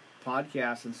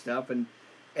 podcasts and stuff, and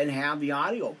have the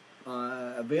audio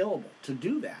available to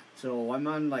do that. So I'm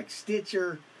on like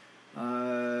Stitcher,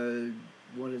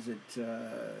 what is it,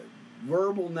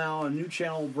 Verbal now, a new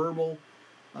channel, Verbal.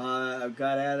 I've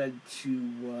got added to,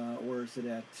 where is it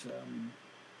at?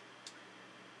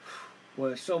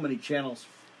 Well, so many channels.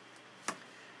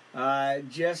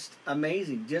 Just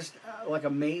amazing. Just like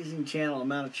amazing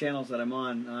amount of channels that I'm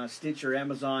on. Stitcher,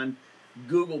 Amazon,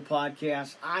 Google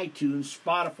Podcasts, iTunes,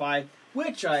 Spotify,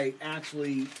 which I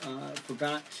actually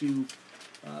forgot to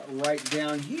write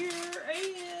down here.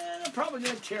 And I'm probably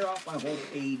going to tear off my whole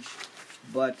page,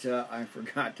 but I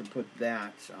forgot to put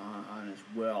that on as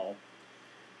well.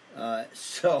 And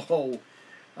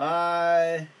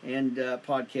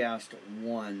Podcast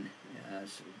One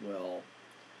as well.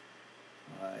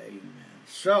 Amen.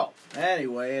 So,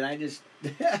 anyway, and I just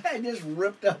I just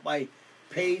ripped up my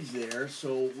page there,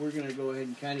 so we're going to go ahead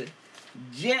and kind of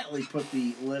gently put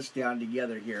the list down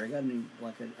together here. I got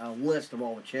a list of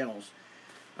all the channels.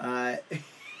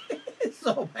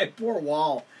 So my poor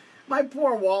wall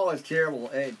is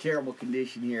terrible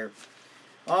condition here.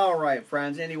 All right,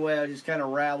 friends. Anyway, I was just kind of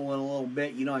rattling a little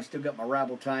bit. You know, I still got my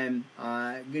rabble time.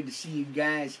 Good to see you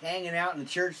guys hanging out in the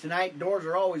church tonight. Doors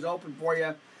are always open for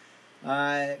you.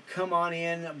 Come on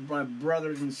in, my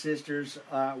brothers and sisters.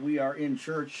 We are in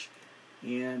church,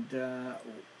 and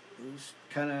just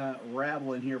kind of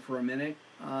rattling here for a minute.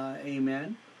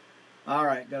 Amen. All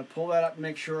right, got to pull that up and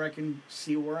make sure I can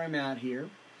see where I'm at here.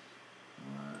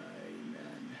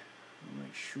 Amen. I'll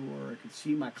make sure I can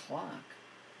see my clock.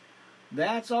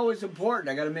 That's always important.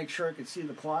 I got to make sure I can see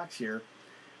the clocks here.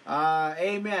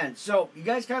 Amen. So you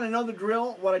guys kind of know the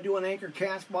drill. What I do on Anchor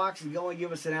Castbox, you only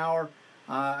give us an hour.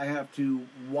 I have to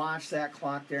watch that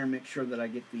clock there and make sure that I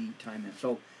get the time in.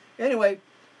 So anyway,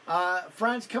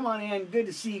 friends, come on in. Good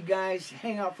to see you guys.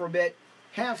 Hang out for a bit.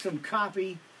 Have some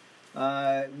coffee.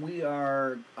 I want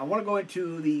to go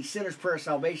into the Sinner's Prayer of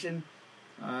Salvation.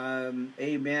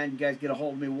 Amen. You guys get a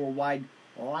hold of me worldwide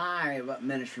live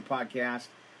ministry podcast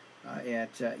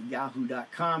at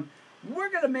yahoo.com. We're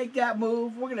going to make that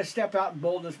move. We're going to step out in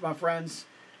boldness, my friends.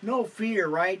 No fear,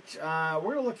 right? We're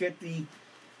going to look at the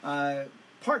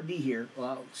part D here,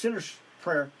 Sinner's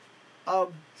Prayer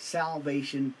of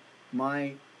Salvation.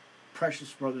 My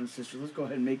precious brothers and sisters, let's go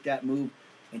ahead and make that move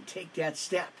and take that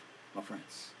step, my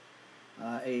friends.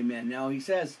 Amen. Now he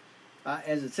says,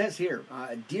 as it says here,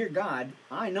 Dear God,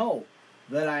 I know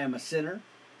that I am a sinner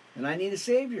and I need a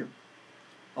Savior.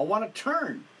 I want to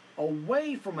turn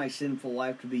away from my sinful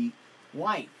life to the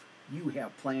life you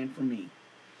have planned for me.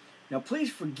 Now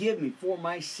please forgive me for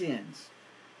my sins.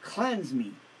 Cleanse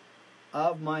me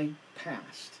of my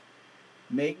past.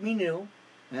 Make me new.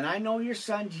 And I know your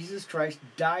Son, Jesus Christ,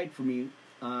 died for me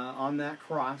on that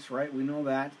cross, right? We know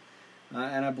that.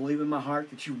 And I believe in my heart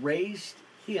that you raised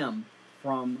him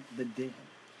from the dead.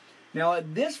 Now,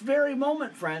 at this very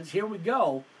moment, friends, here we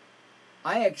go.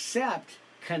 I accept,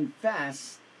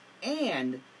 confess,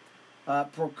 and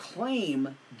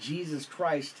proclaim Jesus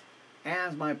Christ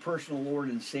as my personal Lord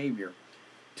and Savior.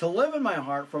 To live in my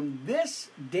heart from this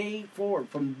day forward,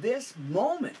 from this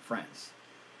moment, friends,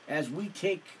 as we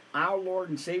take our Lord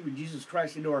and Savior Jesus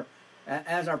Christ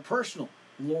as our personal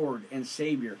Lord and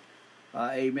Savior.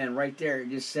 Amen. Right there, it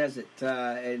just says it.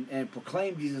 And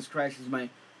proclaim Jesus Christ as my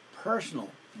personal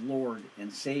Lord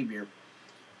and Savior.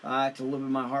 To live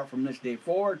in my heart from this day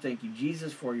forward. Thank you,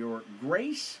 Jesus, for your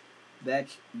grace that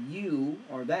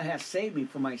has saved me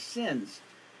from my sins.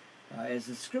 As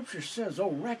the Scripture says,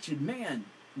 oh, wretched man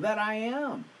that I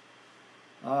am.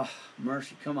 Oh,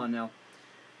 mercy, come on now.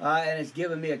 And it's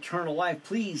given me eternal life.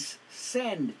 Please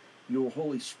send your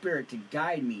Holy Spirit to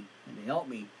guide me and to help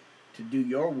me to do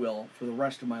your will for the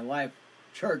rest of my life.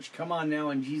 Church, come on now,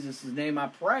 in Jesus' name I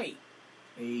pray.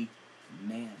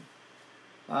 Amen.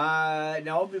 Now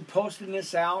I'll be posting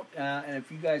this out, and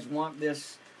if you guys want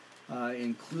this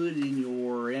included in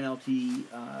your NLT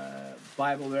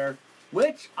Bible there,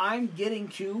 which I'm getting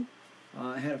to.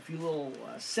 I had a few little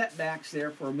setbacks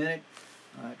there for a minute,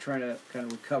 trying to kind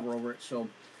of recover over it. So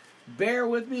bear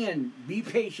with me and be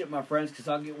patient, my friends, because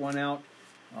I'll get one out,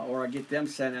 or I'll get them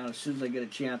sent out as soon as I get a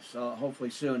chance, hopefully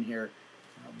soon here.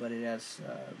 But it has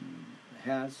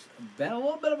been a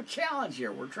little bit of a challenge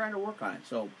here. We're trying to work on it.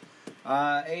 So,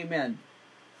 amen.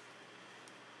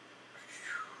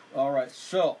 All right.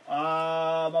 So,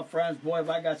 my friends, boy, have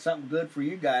I got something good for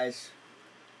you guys.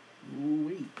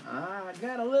 Ooh-wee. I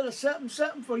got a little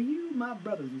something for you, my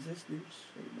brothers and sisters.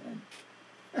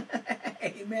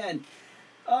 Amen.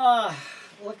 Amen.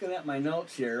 Looking at my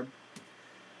notes here.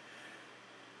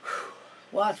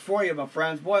 Well, that's for you, my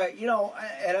friends. Boy, you know,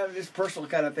 and this personal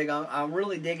kind of thing, I'm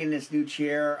really digging this new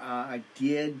chair. I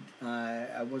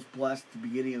was blessed at the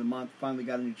beginning of the month. Finally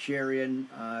got a new chair in.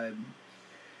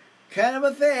 Kind of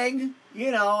a thing,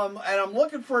 you know, and I'm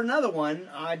looking for another one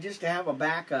just to have a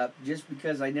backup, just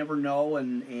because I never know,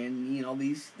 and you know,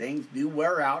 these things do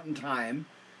wear out in time.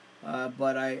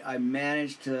 But I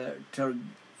managed to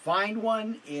find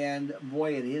one, and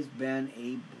boy, it has been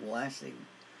a blessing.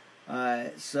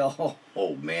 So,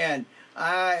 oh man,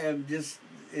 it's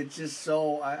just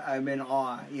so, I'm in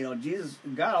awe. You know,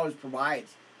 God always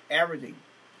provides everything.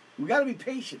 We got to be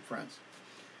patient, friends.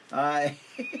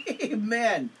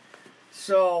 Amen.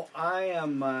 So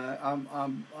I'm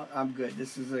good.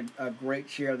 This is a great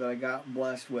chair that I got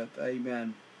blessed with.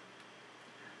 Amen.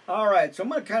 All right, so I'm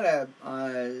going to kind of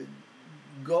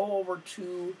go over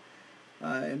to,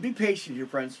 and be patient here,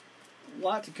 friends. A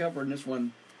lot to cover in this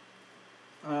one.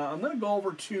 I'm going to go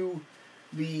over to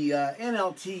the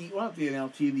NLT, well, not the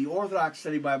NLT, the Orthodox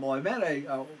Study Bible. I met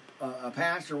a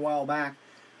pastor a while back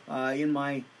in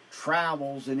my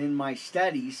travels and in my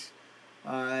studies.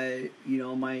 You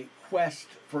know, my quest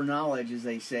for knowledge, as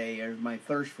they say, or my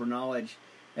thirst for knowledge,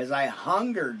 as I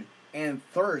hungered and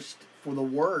thirst for the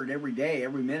Word every day,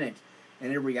 every minute,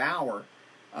 and every hour,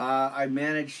 I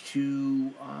managed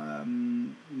to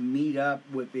meet up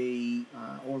with a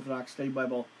Orthodox Study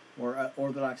Bible, or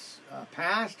Orthodox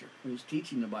pastor who's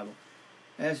teaching the Bible.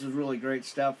 And this is really great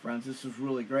stuff, friends. This is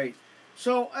really great.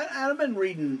 So I've been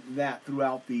reading that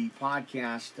throughout the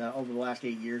podcast over the last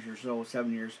 8 years or so,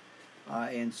 7 years.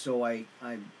 And so I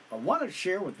want to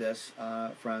share with this,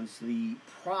 friends, the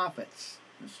prophets.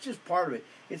 It's just part of it.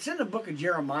 It's in the book of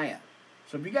Jeremiah.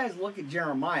 So if you guys look at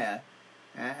Jeremiah,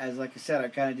 as like I said, I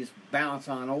kind of just bounce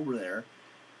on over there.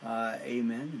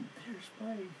 Amen. And there's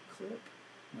my clip,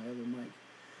 my other mic.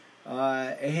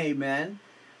 Amen.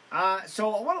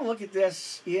 So I want to look at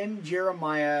this in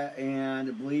Jeremiah, and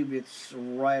I believe it's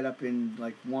right up in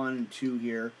like 1 and 2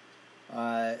 here.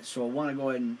 So I want to go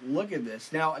ahead and look at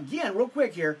this. Now, again, real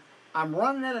quick here, I'm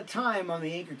running out of time on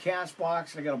the Anchor Cast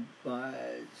box. I got to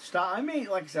stop. I may,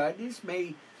 like I said, I just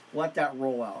may let that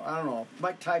roll out. I don't know. I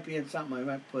might type in something. I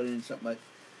might put in something,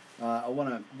 but I want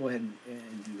to go ahead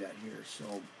and do that here.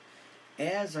 So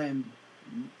as I'm,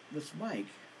 this mic,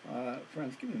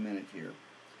 friends, give me a minute here.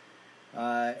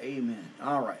 Amen.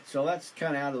 All right. So that's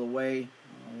kind of out of the way.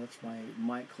 That's my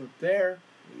mic clip there.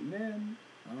 Amen.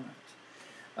 All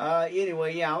right.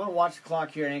 Anyway, yeah, I'm going to watch the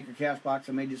clock here in Anchor Cast box.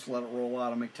 I may just let it roll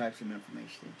out. I may type some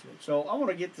information into it. So I want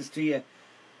to get this to you,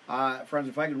 friends,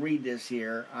 if I can read this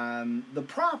here. The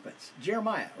prophets,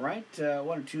 Jeremiah, right? 1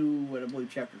 or 2, I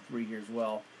believe chapter 3 here as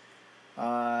well.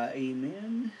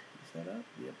 Amen. Is that up?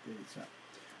 Yep, it's up.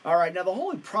 All right, now the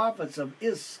holy prophets of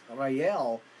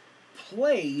Israel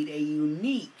played a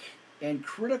unique and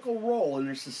critical role in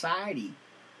their society.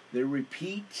 They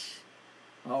repeatedly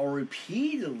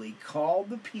called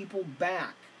the people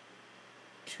back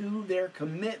to their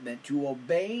commitment to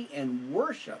obey and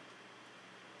worship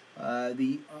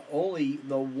only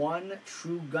the one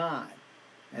true God.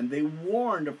 And they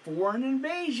warned of foreign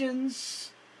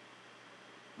invasions.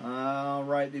 All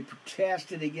right, they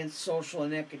protested against social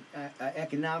and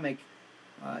economic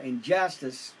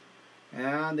injustice,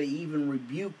 and they even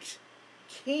rebuked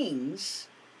kings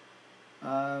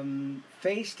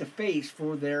face to face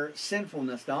for their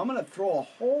sinfulness. Now I'm going to throw a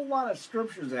whole lot of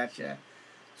scriptures at you,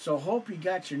 so hope you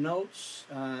got your notes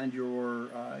and your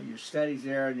studies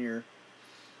there and your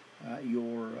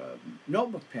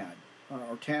notebook pad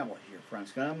or tablet here,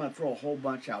 friends. I'm going to throw a whole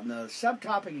bunch out. Now the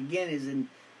subtopic again is in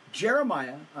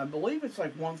Jeremiah. I believe it's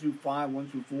like 1 through 5, 1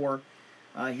 through 4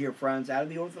 here, friends, out of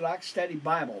the Orthodox Study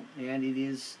Bible, and it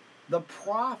is the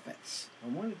prophets. I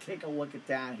want to take a look at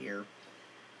that here.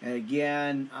 And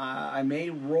again, I may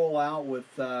roll out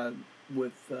with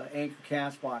Anchor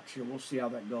Cast box here. We'll see how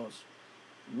that goes.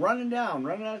 Running out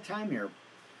of time here.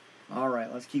 All right,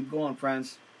 let's keep going,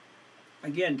 friends.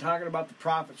 Again, talking about the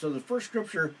prophets. So the first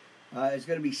scripture is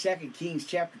going to be 2 Kings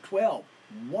chapter 12,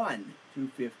 1 through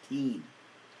 15.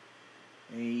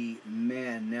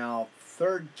 Amen. Now,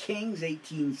 3 Kings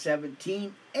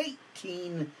 18:17,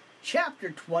 18,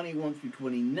 chapter 21 through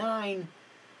 29.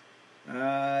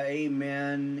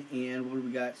 Amen. And what do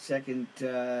we got?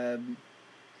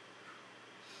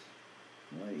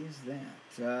 What is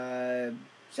that?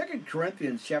 2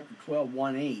 Corinthians chapter 12,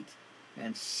 1, 8,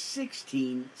 and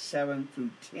 16, 7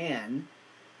 through 10.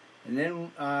 And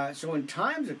then, so in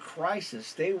times of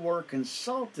crisis, they were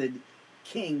consulted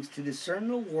kings to discern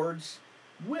the Lord's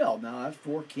will. Now, that's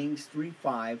 4 Kings 3,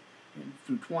 5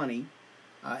 through 20,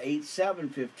 8, 7,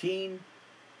 15,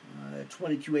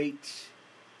 22, 8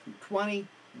 through 20,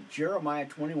 Jeremiah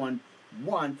 21,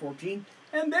 1, 14.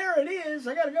 And there it is.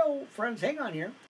 I got to go. Friends, hang on here.